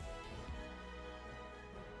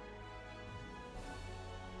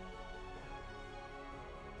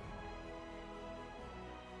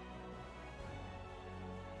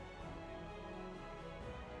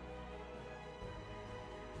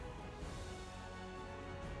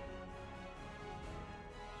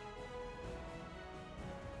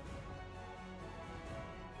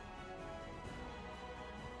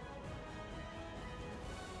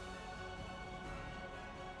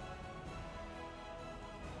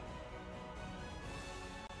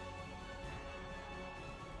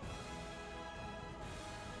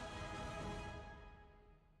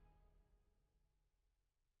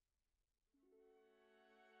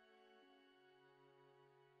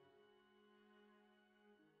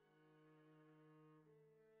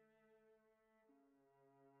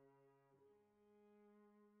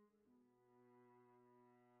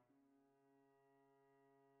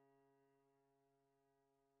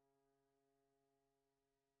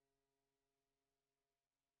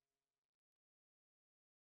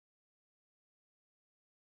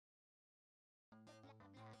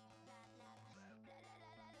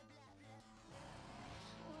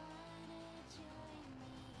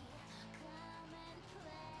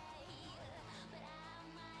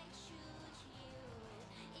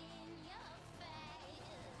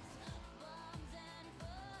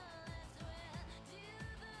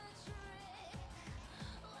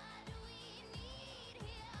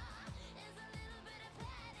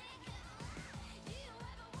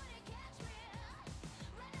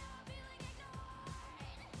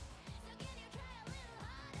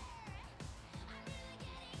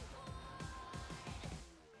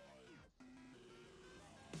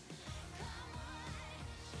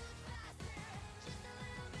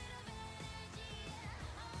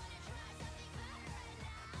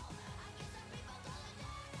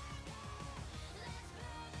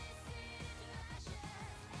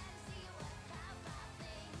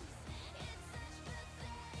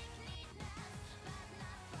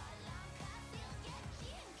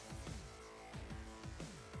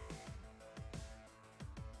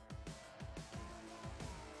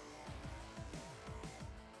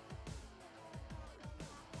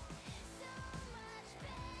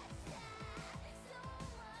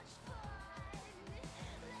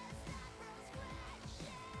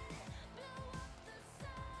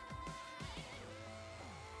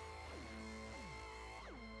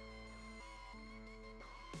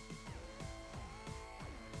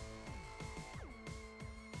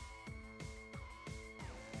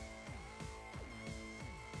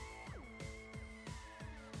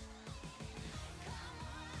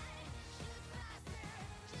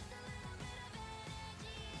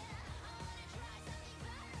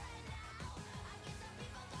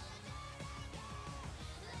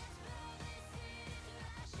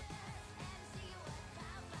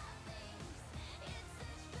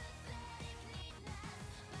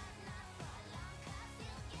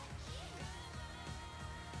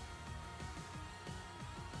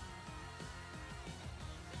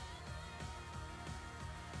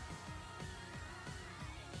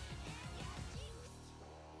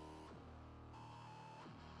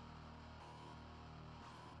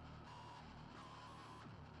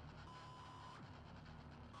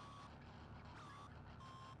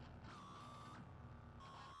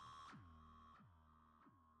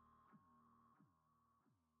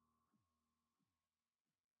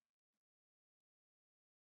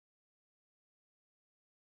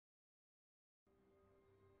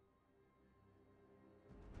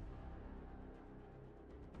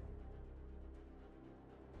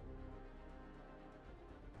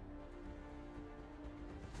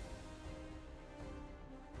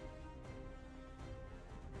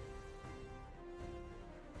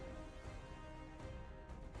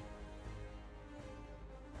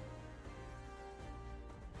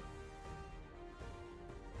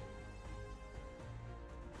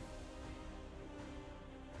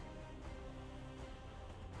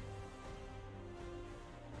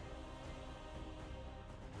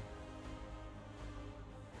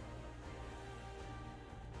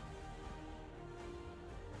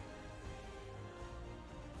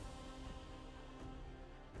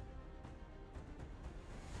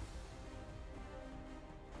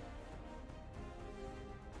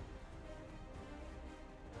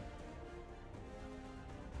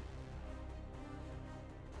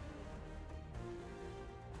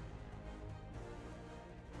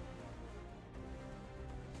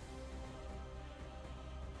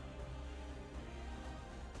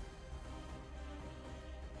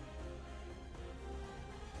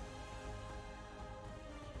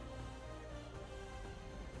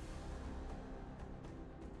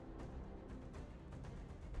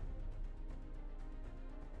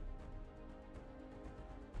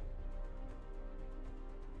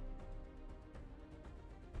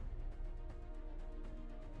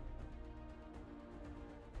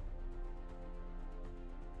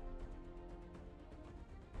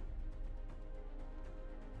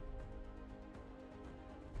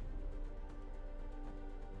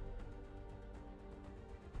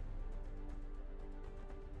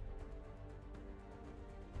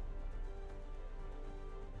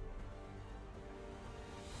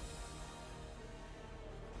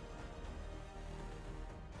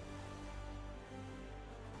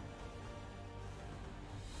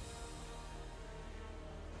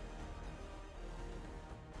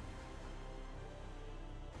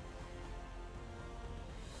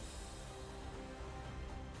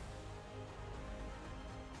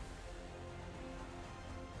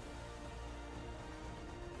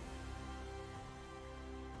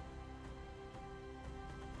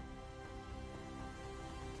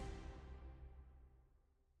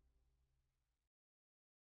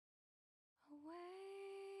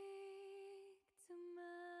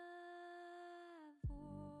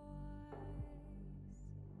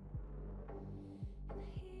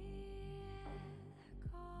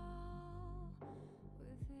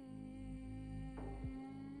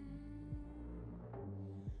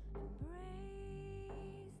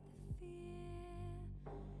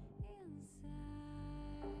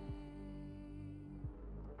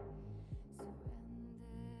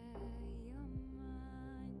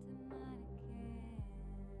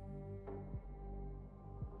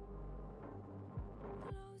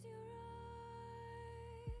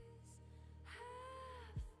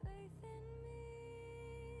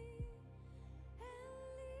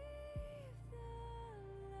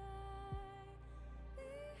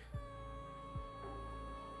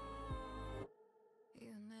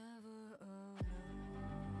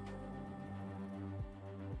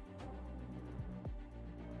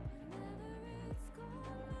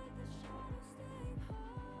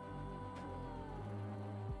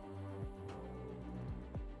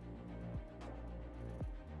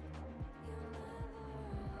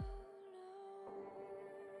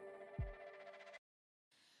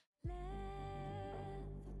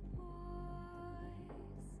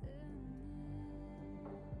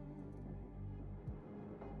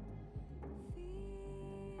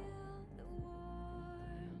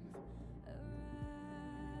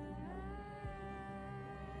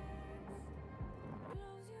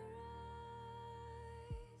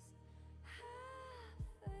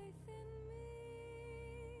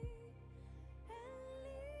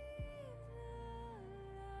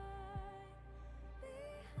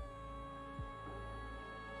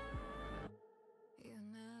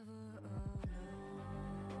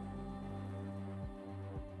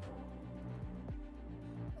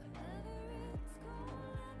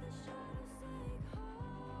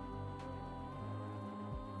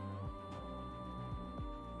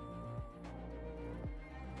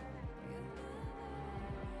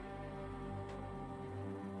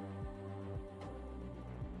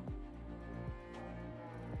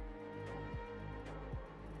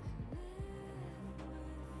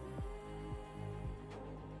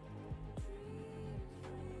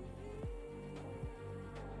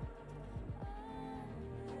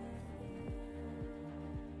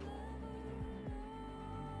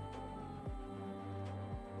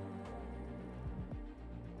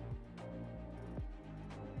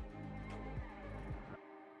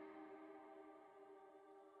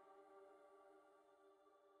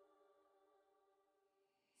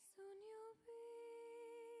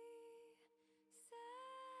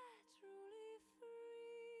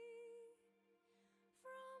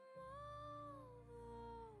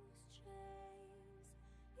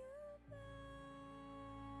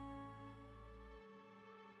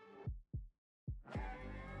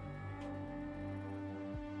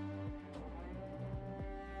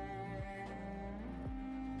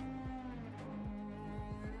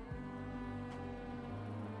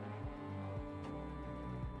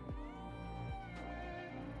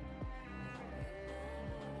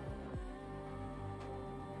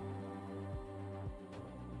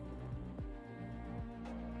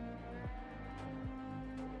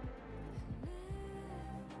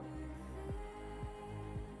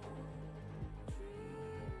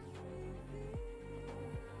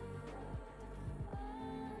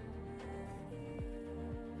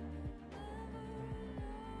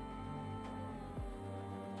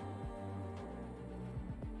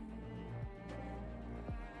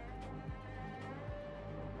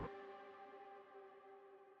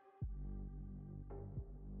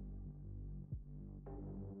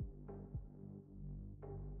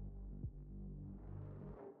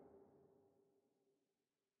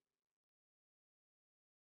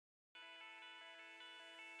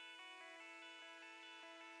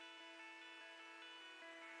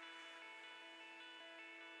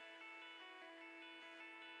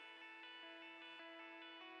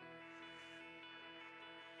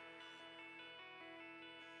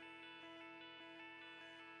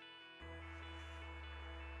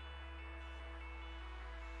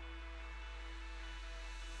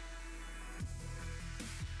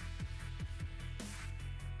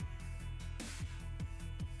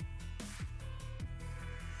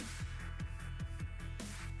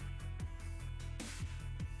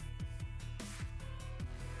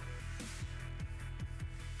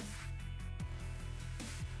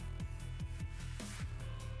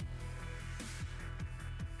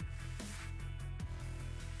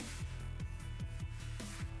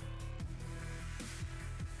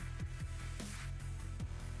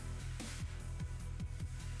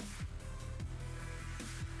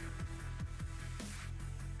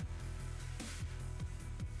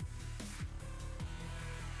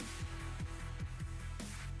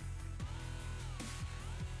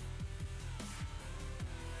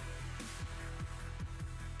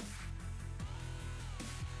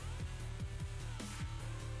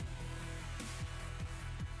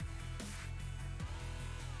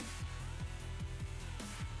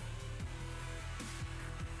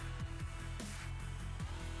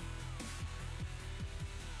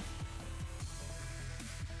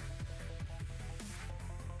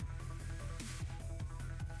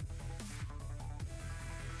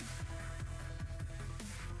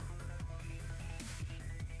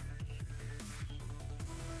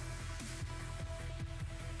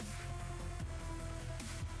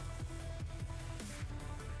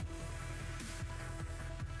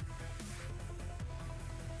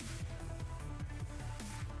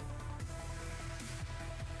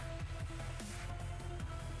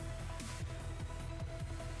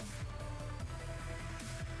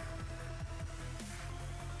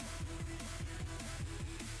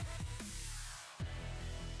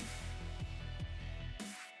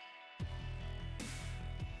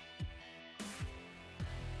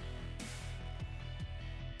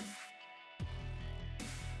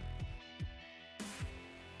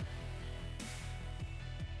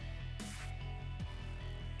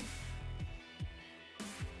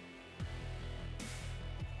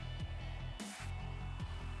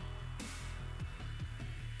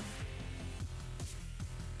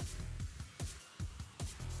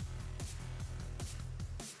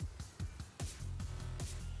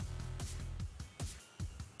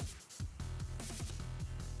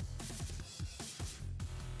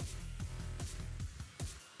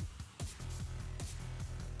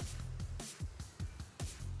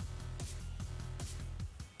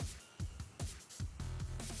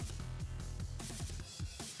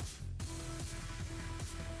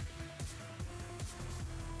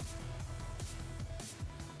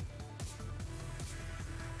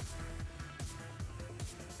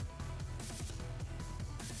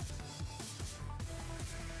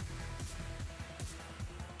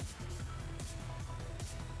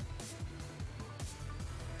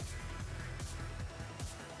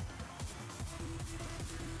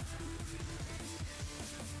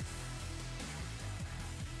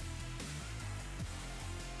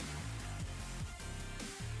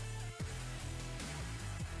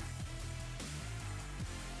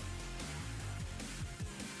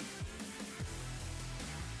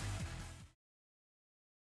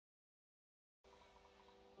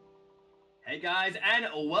 Hey guys, and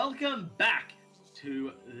welcome back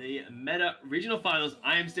to the Meta Regional Finals.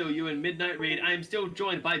 I am still Ewan Midnight Reed. I am still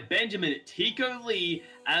joined by Benjamin Tico Lee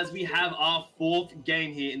as we have our 4th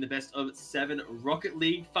game here in the best of 7 Rocket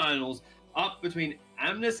League Finals up between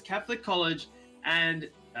Emmaus Catholic College and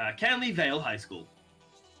Canley Vale High School.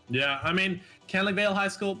 Yeah, I mean, Canley Vale High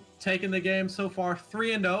School taking the game so far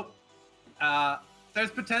 3-0.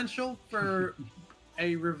 There's potential for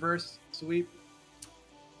a reverse sweep.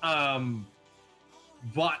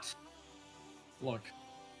 But look,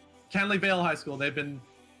 Canley Vale High School, they've been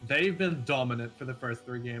dominant for the first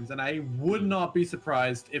 3 games, and I would not be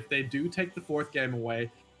surprised if they do take the 4th game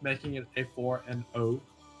away, making it a 4-0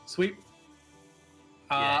 sweep.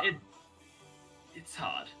 It's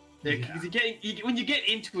hard. Because when you get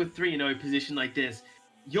into a 3-0 position like this,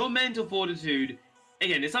 your mental fortitude,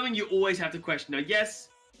 again, it's something you always have to question. Now, yes,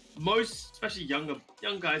 most, especially young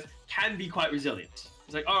guys, can be quite resilient.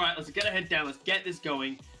 It's like, all right, let's get our head down, let's get this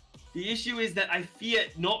going. The issue is that I fear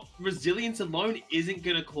not resilience alone isn't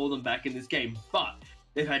going to call them back in this game, but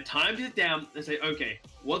they've had time to sit down and say, okay,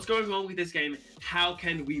 what's going on with this game? How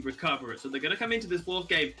can we recover it? So they're going to come into this 4th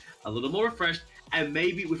game a little more refreshed and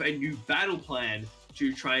maybe with a new battle plan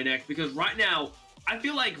to try and act, because right now, I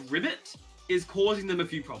feel like Ribbit is causing them a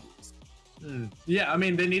few problems. Yeah, I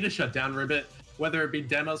mean, they need to shut down Ribbit, whether it be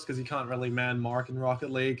demos, because he can't really man Mark in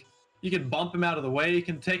Rocket League. You can bump him out of the way, you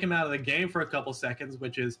can take him out of the game for a couple seconds,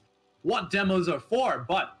 which is what demos are for,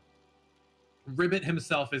 but Ribbit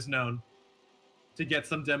himself is known to get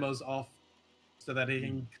some demos off so that he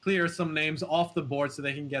can clear some names off the board so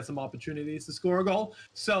they can get some opportunities to score a goal.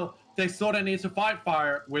 So they sort of need to fight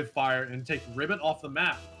fire with fire and take Ribbit off the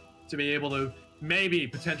map to be able to maybe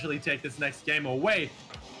potentially take this next game away.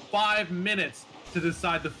 5 minutes to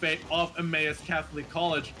decide the fate of Emmaus Catholic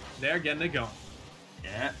College. They're getting it going.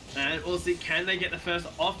 Yeah, and we'll see, can they get the first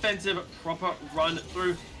offensive proper run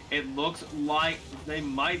through? It looks like they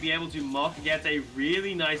might be able to. Mark gets a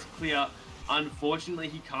really nice clear. Unfortunately,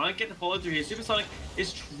 he can't get the follow through here. Supersonic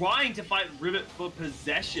is trying to fight Ribbit for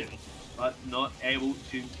possession, but not able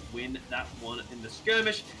to win that one in the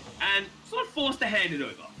skirmish, and sort of forced to hand it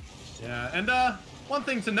over. Yeah, and one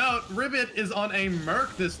thing to note, Ribbit is on a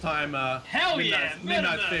Merc this time. Hell yeah!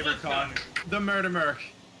 Midnight's favorite car, the Murder Merc.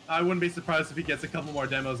 I wouldn't be surprised if he gets a couple more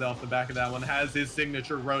demos off the back of that one. Has his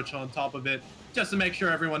signature Roach on top of it, just to make sure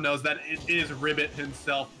everyone knows that it is Ribbit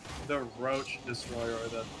himself, the Roach Destroyer, or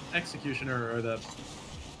the Executioner, or the...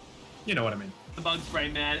 You know what I mean. The Bug Spray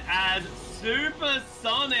Man, as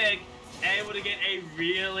Supersonic able to get a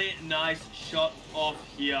really nice shot off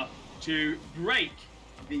here to break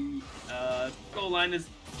the goal liners.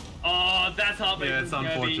 Oh, that's heartbreaking. Yeah, it's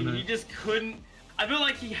unfortunate. He just couldn't... I feel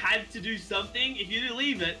like he had to do something. If you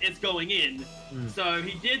leave it, it's going in. So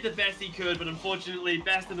he did the best he could, but unfortunately,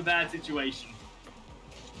 best in a bad situation.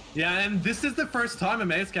 Yeah, and this is the first time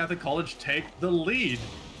Emmaus Catholic College take the lead.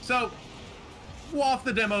 So, off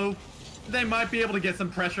the demo, they might be able to get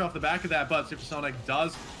some pressure off the back of that, but Supersonic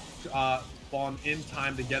does spawn in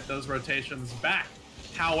time to get those rotations back.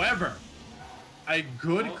 However, a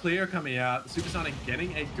good clear coming out. Supersonic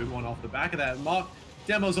getting a good one off the back of that. Mark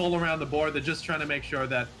demos all around the board. They're just trying to make sure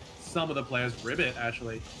that some of the players, Ribbit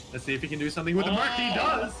actually, let's see if he can do something with the Merc. He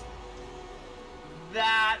does.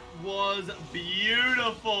 That was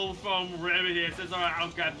beautiful from Ribbit here. Says, all right, I'll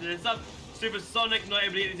grab this up. Supersonic not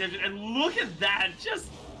able to get the attention. And look at that. Just,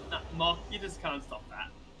 Mark, you just can't stop that.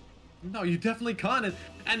 No, you definitely can't.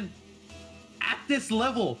 And at this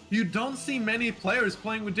level, you don't see many players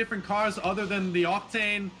playing with different cars other than the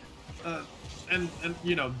Octane and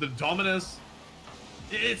you know, the Dominus.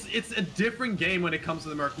 It's a different game when it comes to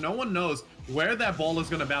the Merc. No one knows where that ball is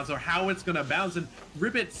going to bounce or how it's going to bounce, and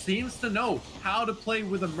Ribbit seems to know how to play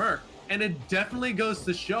with a Merc, and it definitely goes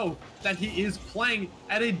to show that he is playing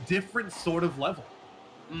at a different sort of level.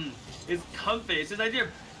 It's comfort. It's this idea of,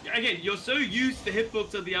 again, you're so used to the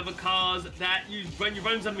hitbooks of the other cars that when you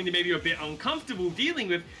run something that maybe you're a bit uncomfortable dealing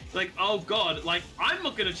with, like, oh god, like, I'm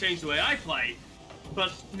not going to change the way I play.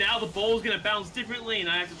 But now the ball's going to bounce differently, and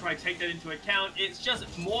I have to try to take that into account. It's just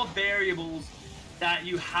more variables that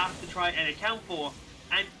you have to try and account for.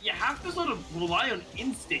 And you have to sort of rely on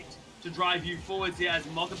instinct to drive you forwards here as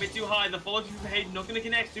Mock a bit too high. The follow-through from Hayden not going to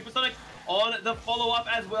connect. Supersonic on the follow-up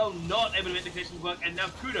as well, not able to make the connections work. And now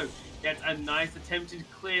Kudo gets a nice attempted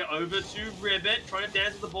clear over to Ribbit, trying to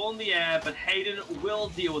dance with the ball in the air, but Hayden will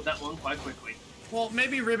deal with that one quite quickly. Well,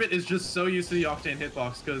 maybe Ribbit is just so used to the Octane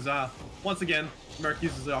hitbox, because once again, Merc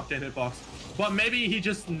uses the Octane hitbox, but maybe he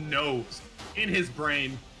just knows in his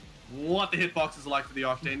brain what the hitbox is like for the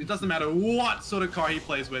Octane. It doesn't matter what sort of car he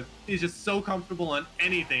plays with. He's just so comfortable on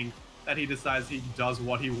anything that he decides he does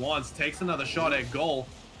what he wants. Takes another shot at goal.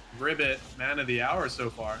 Ribbit, man of the hour so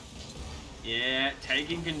far. Yeah,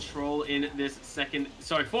 taking control in this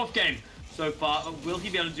fourth game so far. Will he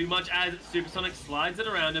be able to do much as Supersonic slides it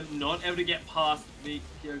around him, not able to get past the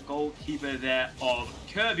goalkeeper there of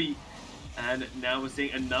Kirby. And now we're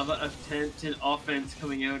seeing another attempted offense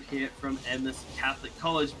coming out here from Emmaus Catholic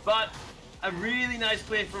College. But a really nice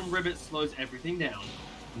clear from Ribbit slows everything down.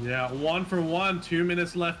 Yeah, 1-for-1, 2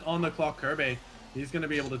 minutes left on the clock. Kirby, he's going to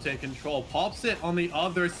be able to take control. Pops it on the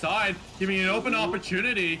other side, giving an open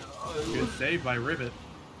opportunity. Good save by Ribbit.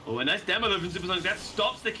 Oh, a nice demo though from Supersonic. That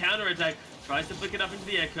stops the counter attack. Tries to flick it up into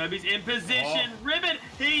the air. Kirby's in position. Ribbit,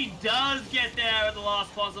 he does get there at the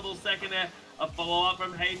last possible second there. A follow-up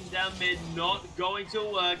from Hayden down mid, not going to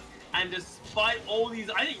work. And despite all these,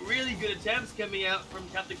 I think, really good attempts coming out from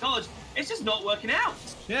Catholic College, it's just not working out.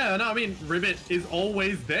 Yeah, no, I mean, Ribbit is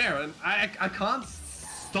always there. And I can't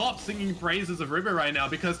stop singing praises of Ribbit right now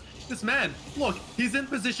because this man, look, he's in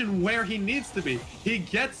position where he needs to be. He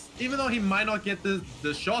gets, even though he might not get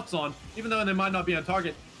the shots on, even though they might not be on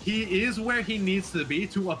target, he is where he needs to be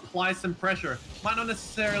to apply some pressure. Might not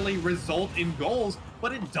necessarily result in goals,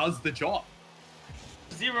 but it does the job.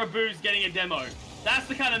 Zero Boo's getting a demo. That's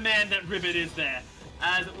the kind of man that Ribbit is there.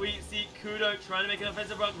 As we see Kudo trying to make an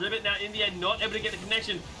offensive run. Ribbit now in the end not able to get the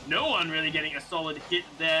connection. No one really getting a solid hit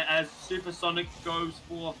there as Supersonic goes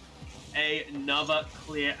for another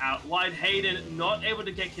clear out wide. Hayden not able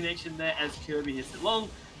to get connection there as Kirby hits it long.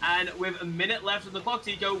 And with a minute left on the clock,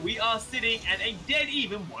 Tico, we are sitting at a dead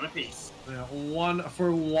even one apiece. Yeah,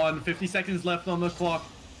 1-for-1, 50 seconds left on the clock.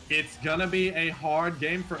 It's gonna be a hard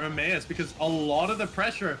game for Emmaus because a lot of the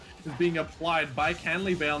pressure is being applied by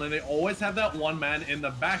Canley Vale, and they always have that one man in the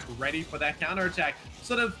back ready for that counterattack.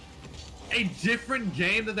 Sort of a different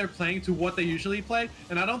game that they're playing to what they usually play,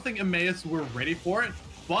 and I don't think Emmaus were ready for it,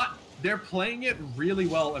 but they're playing it really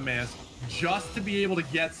well, Emmaus, just to be able to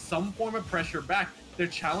get some form of pressure back. Their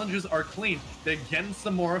challenges are clean. They're getting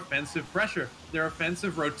some more offensive pressure. Their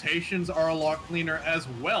offensive rotations are a lot cleaner as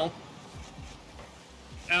well.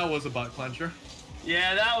 That was a butt clencher.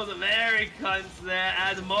 Yeah, that was a very close there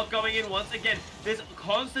as Mock going in once again. This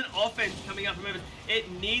constant offense coming up from Emmaus. It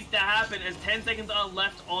needs to happen as 10 seconds are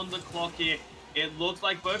left on the clock here. It looks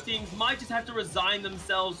like both teams might just have to resign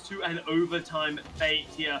themselves to an overtime fate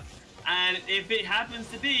here. And if it happens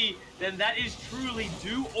to be, then that is truly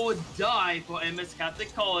do or die for Emmaus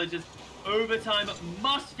Catholic College, as overtime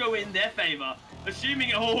must go in their favor.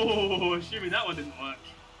 Assuming that one didn't work.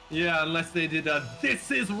 Yeah, unless they did a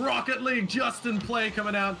 "This is Rocket League" Justin play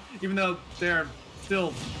coming out, even though they're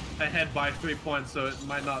still ahead by 3 points, so it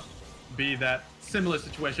might not be that similar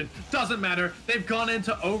situation. Doesn't matter. They've gone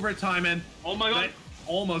into overtime and oh my god,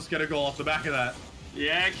 they almost get a goal off the back of that.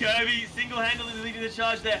 Yeah, Kirby single-handedly leading the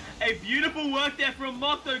charge there. A beautiful work there from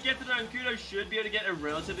Mock, though. Gets it around. Kudo should be able to get a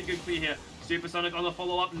relatively good clear here. Supersonic on the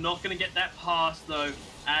follow-up. Not going to get that pass, though,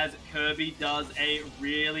 as Kirby does a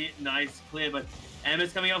really nice clear. But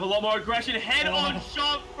Emma's coming up with a lot more aggression. Head-on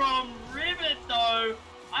shot from Ribbit, though.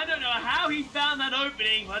 I don't know how he found that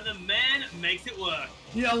opening, but the man makes it work.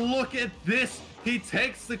 Yeah, look at this. He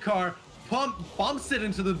takes the car, bumps it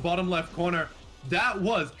into the bottom left corner. That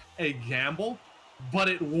was a gamble, but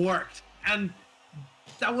it worked. And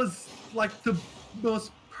that was like the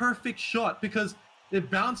most perfect shot because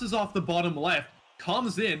it bounces off the bottom left,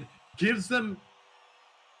 comes in, gives them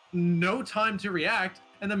no time to react,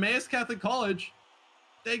 and the Emmaus Catholic College,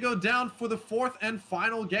 they go down for the fourth and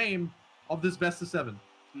final game of this best of 7.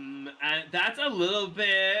 And that's a little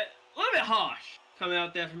bit harsh coming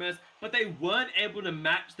out there from us, but they weren't able to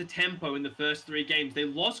match the tempo in the first 3 games. They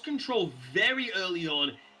lost control very early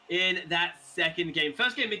on in that second game.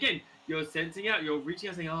 First game, again, you're sensing out, you're reaching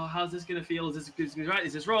out saying, oh, how's this going to feel? Is this right?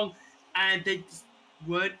 Is this wrong? And they just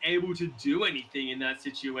weren't able to do anything in that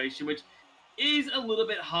situation, which is a little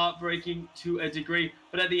bit heartbreaking to a degree.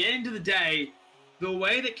 But at the end of the day, the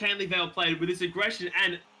way that Canley Vale played with this aggression,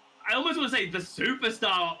 and I almost want to say the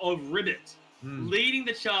superstar of Ribbit, leading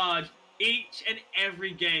the charge each and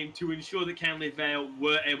every game to ensure that Canley Vale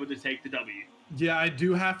were able to take the W. Yeah, I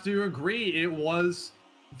do have to agree. It was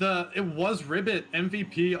Ribbit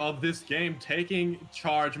MVP of this game, taking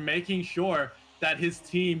charge, making sure that his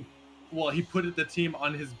team, well, he put the team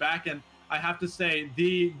on his back. And I have to say,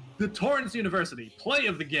 the Torrance University play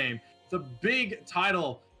of the game, the big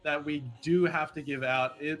title that we do have to give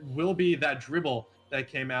out, it will be that dribble that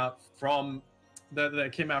came out from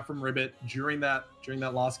Ribbit during that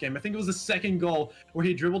last game. I think it was the second goal where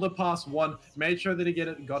he dribbled it past one, made sure that he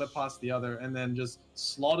got it past the other, and then just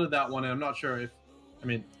slotted that one in. I'm not sure if, I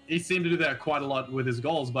mean, he seemed to do that quite a lot with his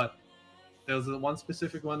goals, but There was one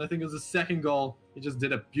specific one. I think it was the second goal. He just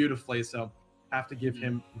did it beautifully. So have to give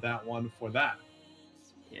him that one for that.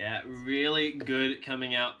 Yeah, really good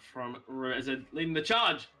coming out from leading the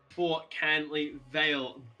charge for Canley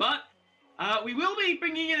Vale. But we will be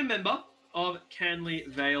bringing in a member of Canley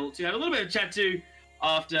Vale to have a little bit of chat to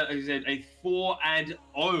after, as I said, a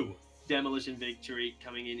 4-0 demolition victory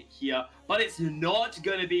coming in here. But it's not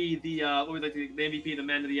going to be the MVP, the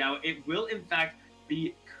man of the hour. It will, in fact,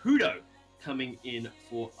 be Kudo coming in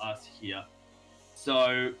for us here.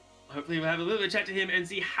 So hopefully we'll have a little bit of chat to him and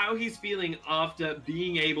see how he's feeling after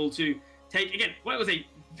being able to take, again, what was a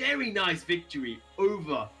very nice victory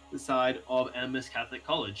over the side of Emmaus Catholic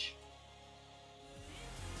College.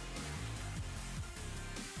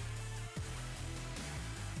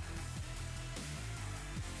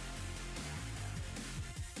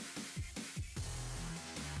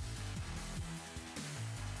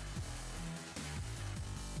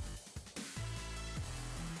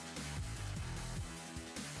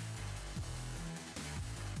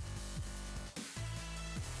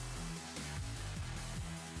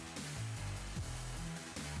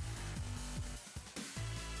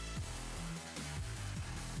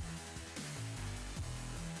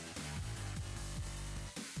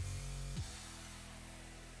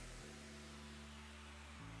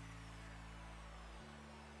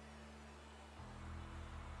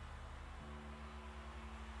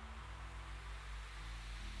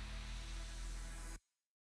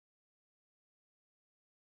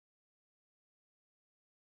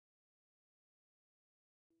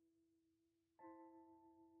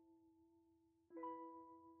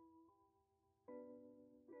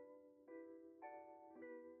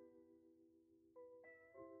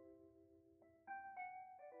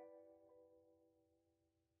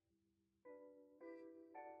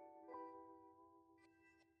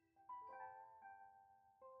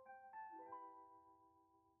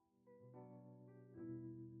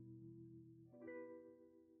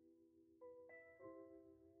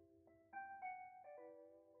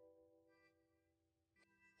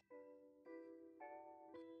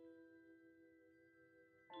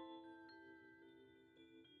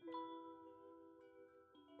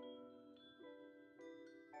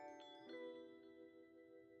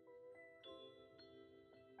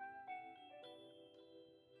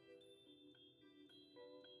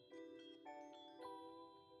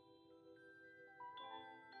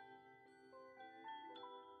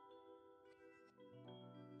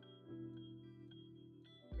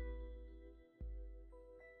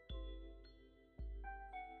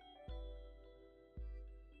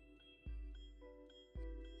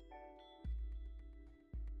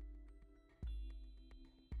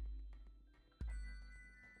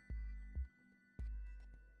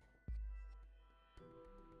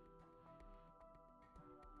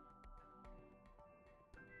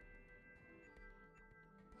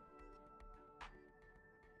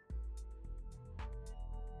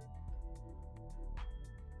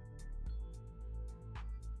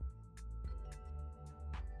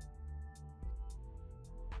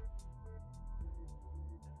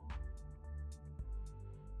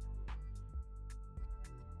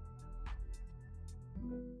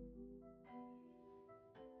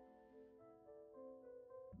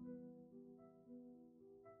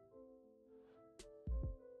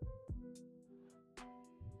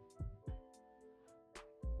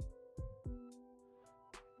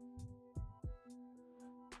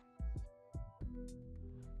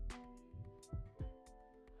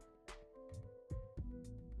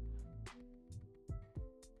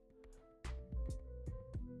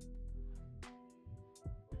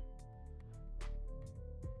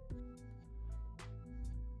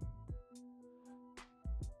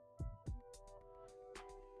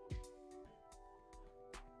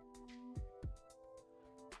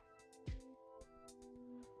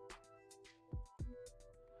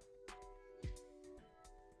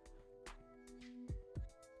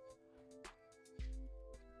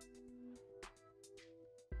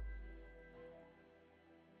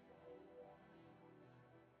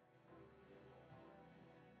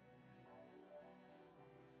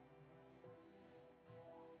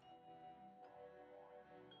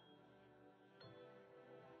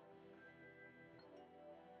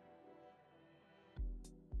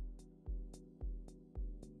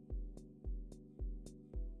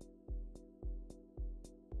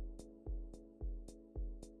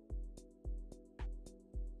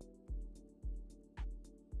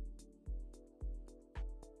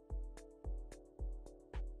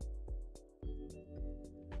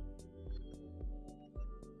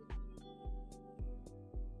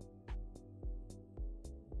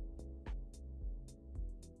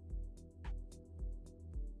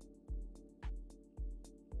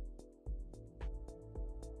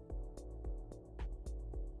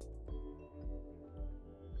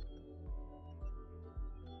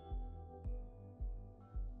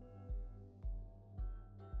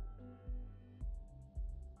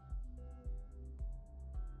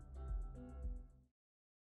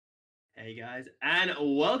 Hey guys, and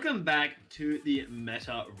welcome back to the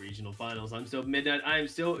Meta Regional Finals. I'm still Midnight. I'm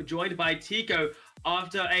still joined by Tico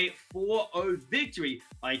after a 4-0 victory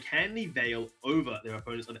by Canley Vale over their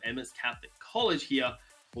opponents of Emmaus Catholic College here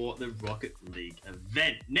for the Rocket League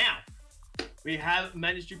event. Now, we have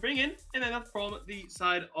managed to bring in a member from the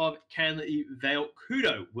side of Canley Vale.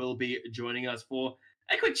 Kudo will be joining us for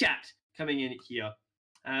a quick chat coming in here.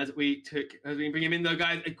 As we bring him in though,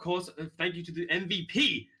 guys, of course, thank you to the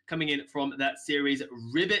MVP coming in from that series,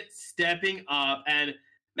 Ribbit stepping up and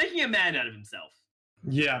making a man out of himself.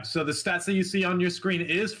 Yeah, so the stats that you see on your screen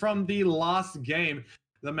is from the last game.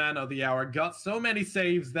 The man of the hour got so many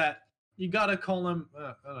saves that you gotta call him,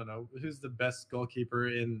 I don't know, who's the best goalkeeper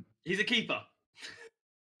in... He's a keeper.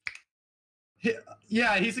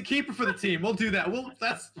 Yeah, he's a keeper for the team. We'll do that.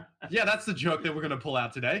 That's the joke that we're gonna pull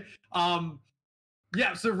out today.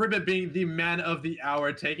 Yeah, so Ribbit being the man of the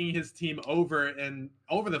hour, taking his team over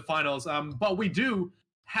the finals. But we do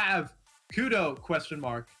have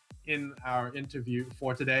Kudo ? In our interview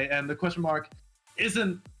for today, and the question mark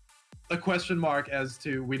isn't a question mark as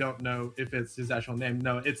to we don't know if it's his actual name.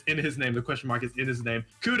 No, it's in his name. The question mark is in his name.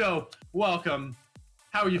 Kudo, welcome.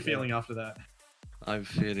 How are you feeling after that? I'm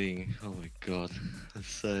feeling, oh my god,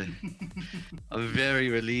 I'm very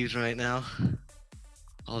relieved right now.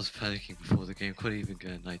 I was panicking before the game, couldn't even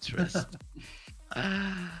get a night's rest.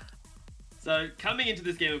 So coming into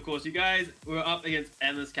this game, of course, you guys were up against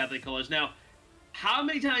Emmaus Catholic College. Now, how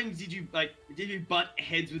many times did you butt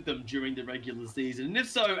heads with them during the regular season? And if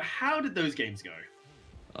so, how did those games go?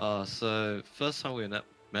 So first time we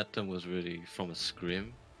met them was really from a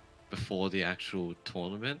scrim before the actual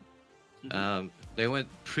tournament. Mm-hmm. They went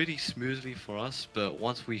pretty smoothly for us, but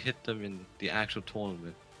once we hit them in the actual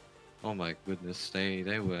tournament, oh my goodness,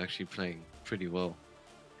 they were actually playing pretty well.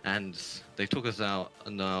 And they took us out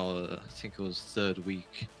in our, I think it was third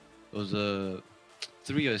week. It was a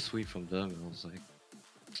 3-0 sweep from them, and I was like,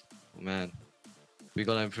 oh man, we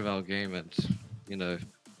gotta improve our game. And, you know,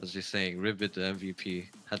 as you're saying, Ribbit, the MVP,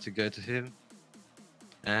 had to go to him.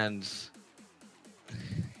 And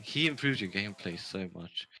he improved your gameplay so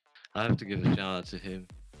much. I have to give a shout out to him.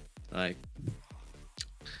 Like,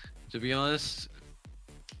 to be honest,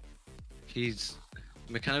 he's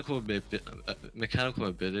mechanical ability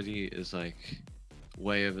is like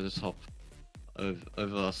way over the top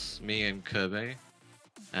over us, me and Kirby,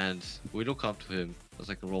 and we look up to him as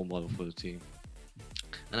like a role model for the team.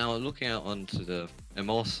 And now looking out onto the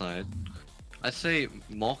ML side, I'd say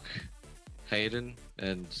Mock, Hayden,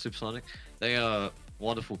 and Supersonic, they are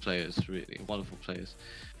wonderful players, really wonderful players,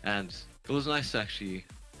 and it was nice to actually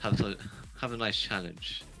have a nice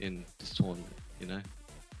challenge in this tournament, you know.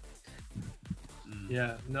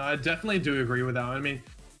 Yeah, no, I definitely do agree with that. I mean,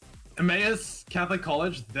 Emmaus Catholic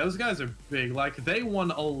College, those guys are big. Like, they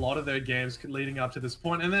won a lot of their games leading up to this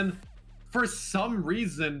point, and then for some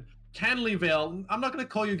reason, Canley Vale, I'm not going to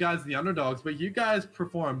call you guys the underdogs, but you guys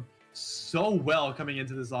performed so well coming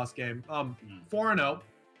into this last game. 4-0.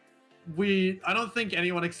 I don't think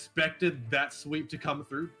anyone expected that sweep to come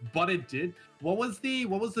through, but it did. What was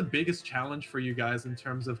the biggest challenge for you guys in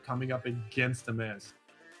terms of coming up against Emmaus?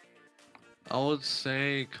 I would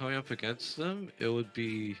say coming up against them, it would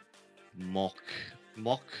be Mock.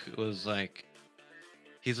 Mock was like,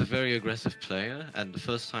 he's a very aggressive player, and the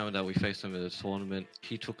first time that we faced him in the tournament,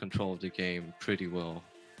 he took control of the game pretty well.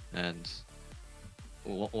 And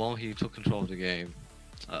while he took control of the game,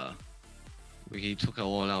 he took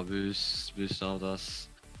all our boosted us,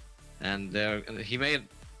 and he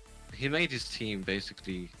made his team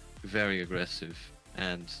basically very aggressive,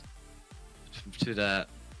 and to that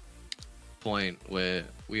point where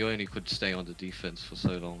we only could stay on the defense for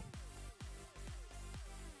so long.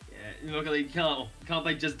 Yeah, you can't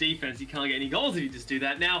play just defense. You can't get any goals if you just do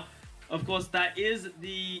that. Now, of course, that is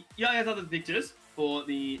the guys are the victors for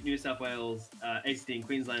the New South Wales, ACT and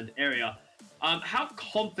Queensland area. How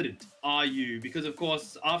confident are you? Because of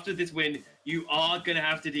course, after this win, you are going to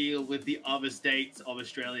have to deal with the other states of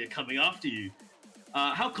Australia coming after you.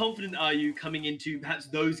 How confident are you coming into perhaps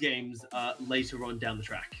those games later on down the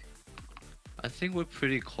track? I think we're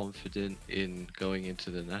pretty confident in going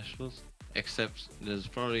into the Nationals, except there's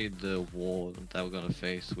probably the war that we're going to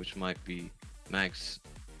face, which might be Max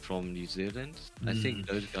from New Zealand. I think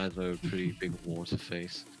those guys are a pretty big war to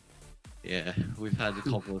face. Yeah, we've had a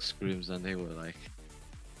couple of scrims and they were like,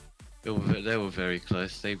 they were very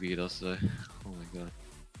close. They beat us though. Oh my god.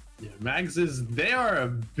 Yeah, Mags they are a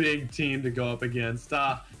big team to go up against.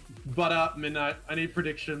 But Midnight, I need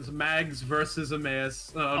predictions. Mags versus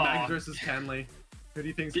Emmaus. Mags versus Canley. Who do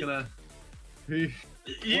you think's gonna?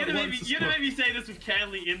 You're gonna make me say this with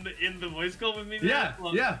Canley in the voice call with me. Yeah,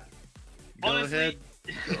 man? yeah. Honestly,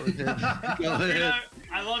 Go ahead. Go you ahead. know,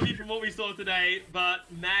 I love you from what we saw today, but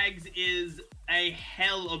Mags is a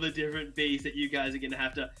hell of a different beast that you guys are going to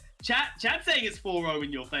have to... Chat saying it's 4-0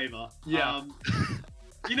 in your favor. Yeah.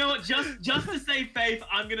 You know what? Just to save faith,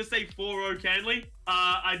 I'm going to say 4-0 Canley.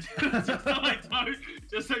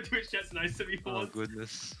 Just so Twitch chat's nice to me for Oh, once.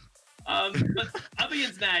 goodness. But up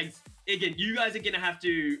against Mags, again, you guys are going to have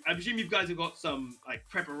to... I presume you guys have got some like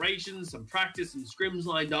preparation, some practice, some scrims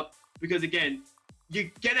lined up. Because again,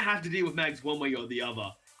 you're going to have to deal with Mags one way or the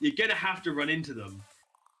other. You're going to have to run into them.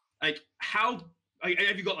 Like, how...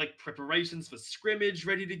 Have you got like preparations for scrimmage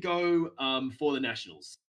ready to go for the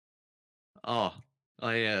Nationals? Oh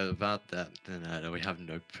yeah, about that. Then we have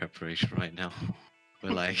no preparation right now.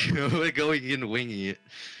 We're like, we're going in winging it.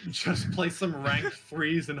 Just play some ranked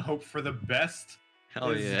threes and hope for the best.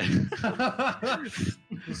 Hell yeah.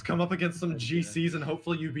 Just come up against some GCs and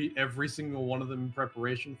hopefully you beat every single one of them in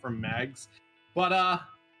preparation for Mags. But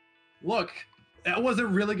look, that was a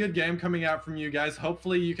really good game coming out from you guys.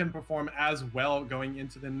 Hopefully you can perform as well going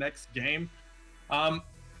into the next game.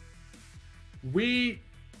 We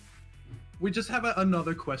just have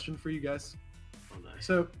another question for you guys. Oh, nice.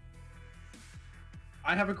 So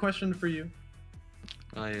I have a question for you,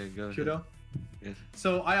 Oh yeah, go ahead. Kudo. Yes.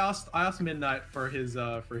 So I asked Midnight for his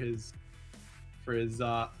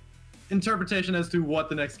interpretation as to what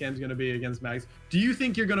the next game's going to be against Mags. Do you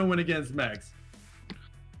think you're going to win against Mags?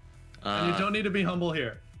 And you don't need to be humble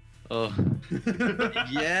here. Oh.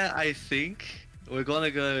 Yeah, I think we're gonna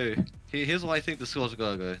go. Here's what I think the score's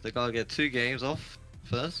gonna go. They're gonna get 2 games off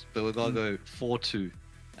first, but we're gonna go 4-2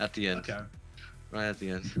 at the end. Okay. Right at the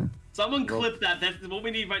end. Someone clip that. That's what we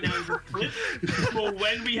need right now is a clip for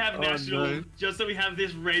when we have Nationals, no. just so we have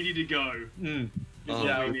this ready to go. Is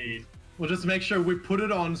Yeah. what we need. We'll just make sure we put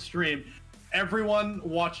it on stream. Everyone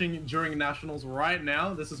watching during Nationals right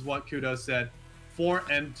now, this is what Kudo said.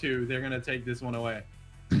 4-2. They're gonna take this one away.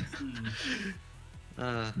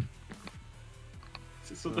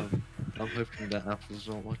 So I'm hoping that Apple's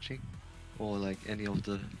not watching, or like any of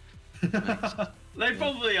the. they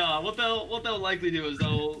probably are. What they'll likely do is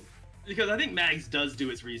because I think Mags does do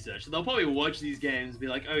its research. So they'll probably watch these games and be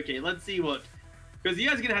like, okay, let's see what, because you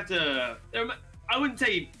guys are gonna have to. I wouldn't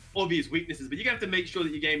say obvious weaknesses, but you're gonna have to make sure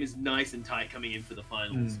that your game is nice and tight coming in for the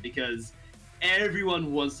finals because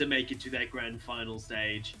everyone wants to make it to that grand final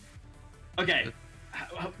stage. Okay,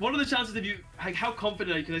 what are the chances of you? How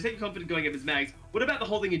confident are you? Because I say you're confident going up as Mags. What about the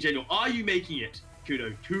whole thing in general? Are you making it,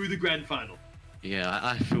 Kudo, to the grand final? Yeah,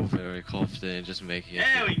 I feel very confident in just making it.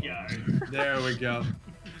 There we go. There we go.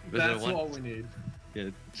 But That's then what we need. Yeah,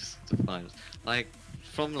 just the finals. Like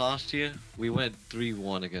from last year, we went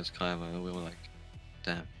 3-1 against Kaima, and we were like,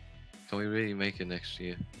 "Damn, can we really make it next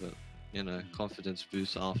year?" But you know, confidence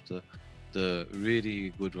boost after the really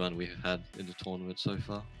good run we've had in the tournament so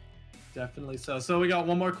far. Definitely so. So we got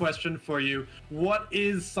one more question for you. What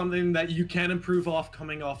is something that you can improve off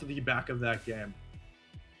coming off of the back of that game?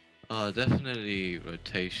 Definitely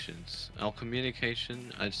rotations. Our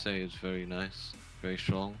communication, I'd say, is very nice, very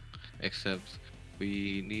strong, except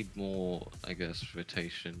we need more, I guess,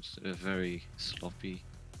 rotations. They're very sloppy,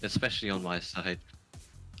 especially on my side.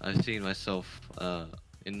 I've seen myself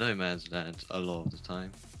in no man's land a lot of the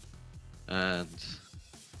time, and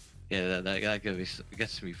yeah, that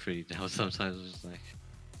gets me pretty down sometimes. I'm just like,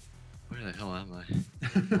 where the hell am I?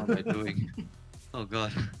 What am I doing? Oh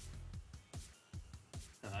god.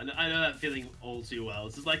 I know that feeling all too well.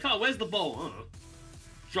 It's just like, oh, where's the ball? Oh.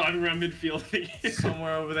 Driving around midfield.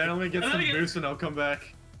 Somewhere over there. Let me get some boost and I'll come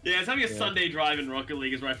back. Yeah, it's having a Sunday drive in Rocket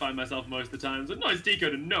League is where I find myself most of the time. So nice deco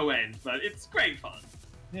to no end, but it's great fun.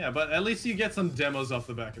 Yeah, but at least you get some demos off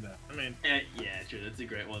the back of that. I mean, yeah, true. That's a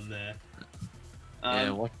great one there. Yeah,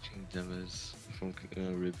 watching demos from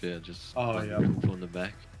Rubia just Oh, yeah. from the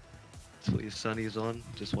back. That's what your Sonny's on.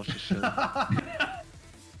 Just watch the show.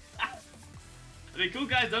 I mean, cool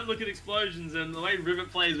guys don't look at explosions, and the way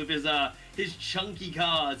Rivet plays with his chunky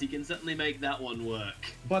cards, he can certainly make that one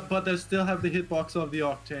work. but they still have the hitbox of the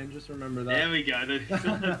Octane. Just remember that. There we go. They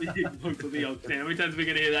still have the hitbox of the Octane. How many times are we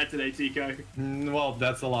gonna hear that today, Tico? Well,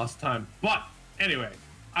 that's the last time. But anyway,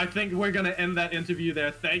 I think we're gonna end that interview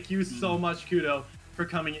there. Thank you so much, Kudo, for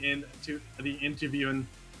coming in to the interview, and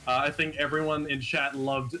I think everyone in chat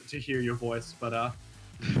loved to hear your voice. But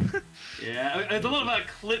yeah, there's a lot of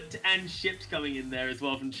clipped and shipped coming in there as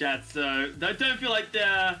well from chat. So don't feel like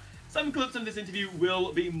some clips from this interview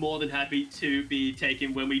will be more than happy to be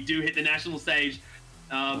taken when we do hit the national stage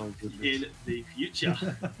in the future.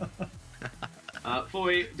 Before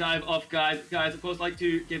we dive off, guys, of course, like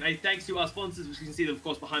to give a thanks to our sponsors, which you can see them, of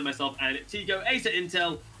course, behind myself and Tico, Acer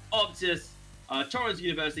Intel, Optus, Torrens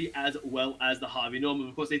University, as well as the Harvey Norman.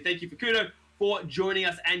 Of course, say thank you for Kudo for joining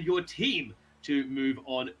us and your team to move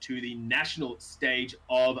on to the national stage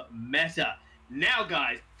of Meta. Now,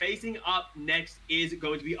 guys, facing up next is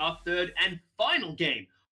going to be our third and final game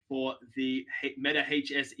for the Meta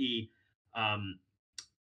HSE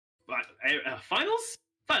finals?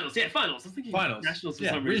 Finals. I was thinking finals. Nationals for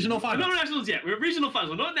yeah, some reason. regional finals. We're not nationals yet. We're regional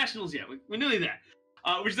finals. We're not nationals yet. We're nearly there.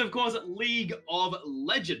 Which is, of course, League of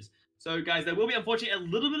Legends. So, guys, there will be, unfortunately, a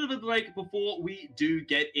little bit of a break before we do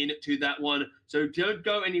get into that one. So don't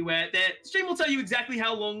go anywhere. The stream will tell you exactly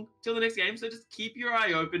how long till the next game. So just keep your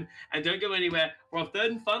eye open and don't go anywhere. For our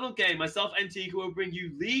third and final game, myself and Tika will bring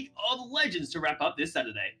you League of Legends to wrap up this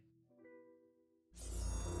Saturday.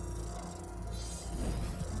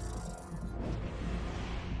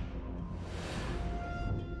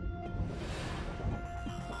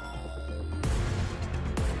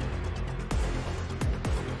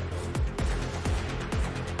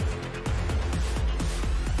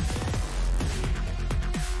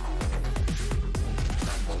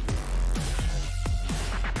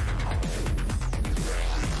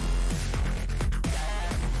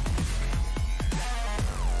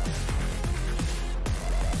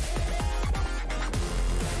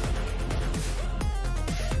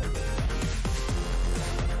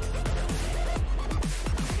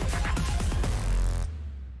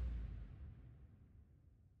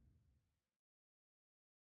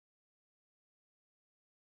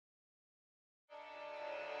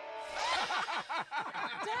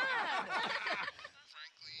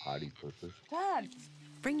 Party pussy. Dad!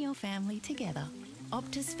 Bring your family together.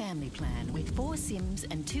 Optus Family Plan with 4 SIMs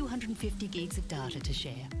and 250 gigs of data to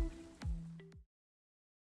share.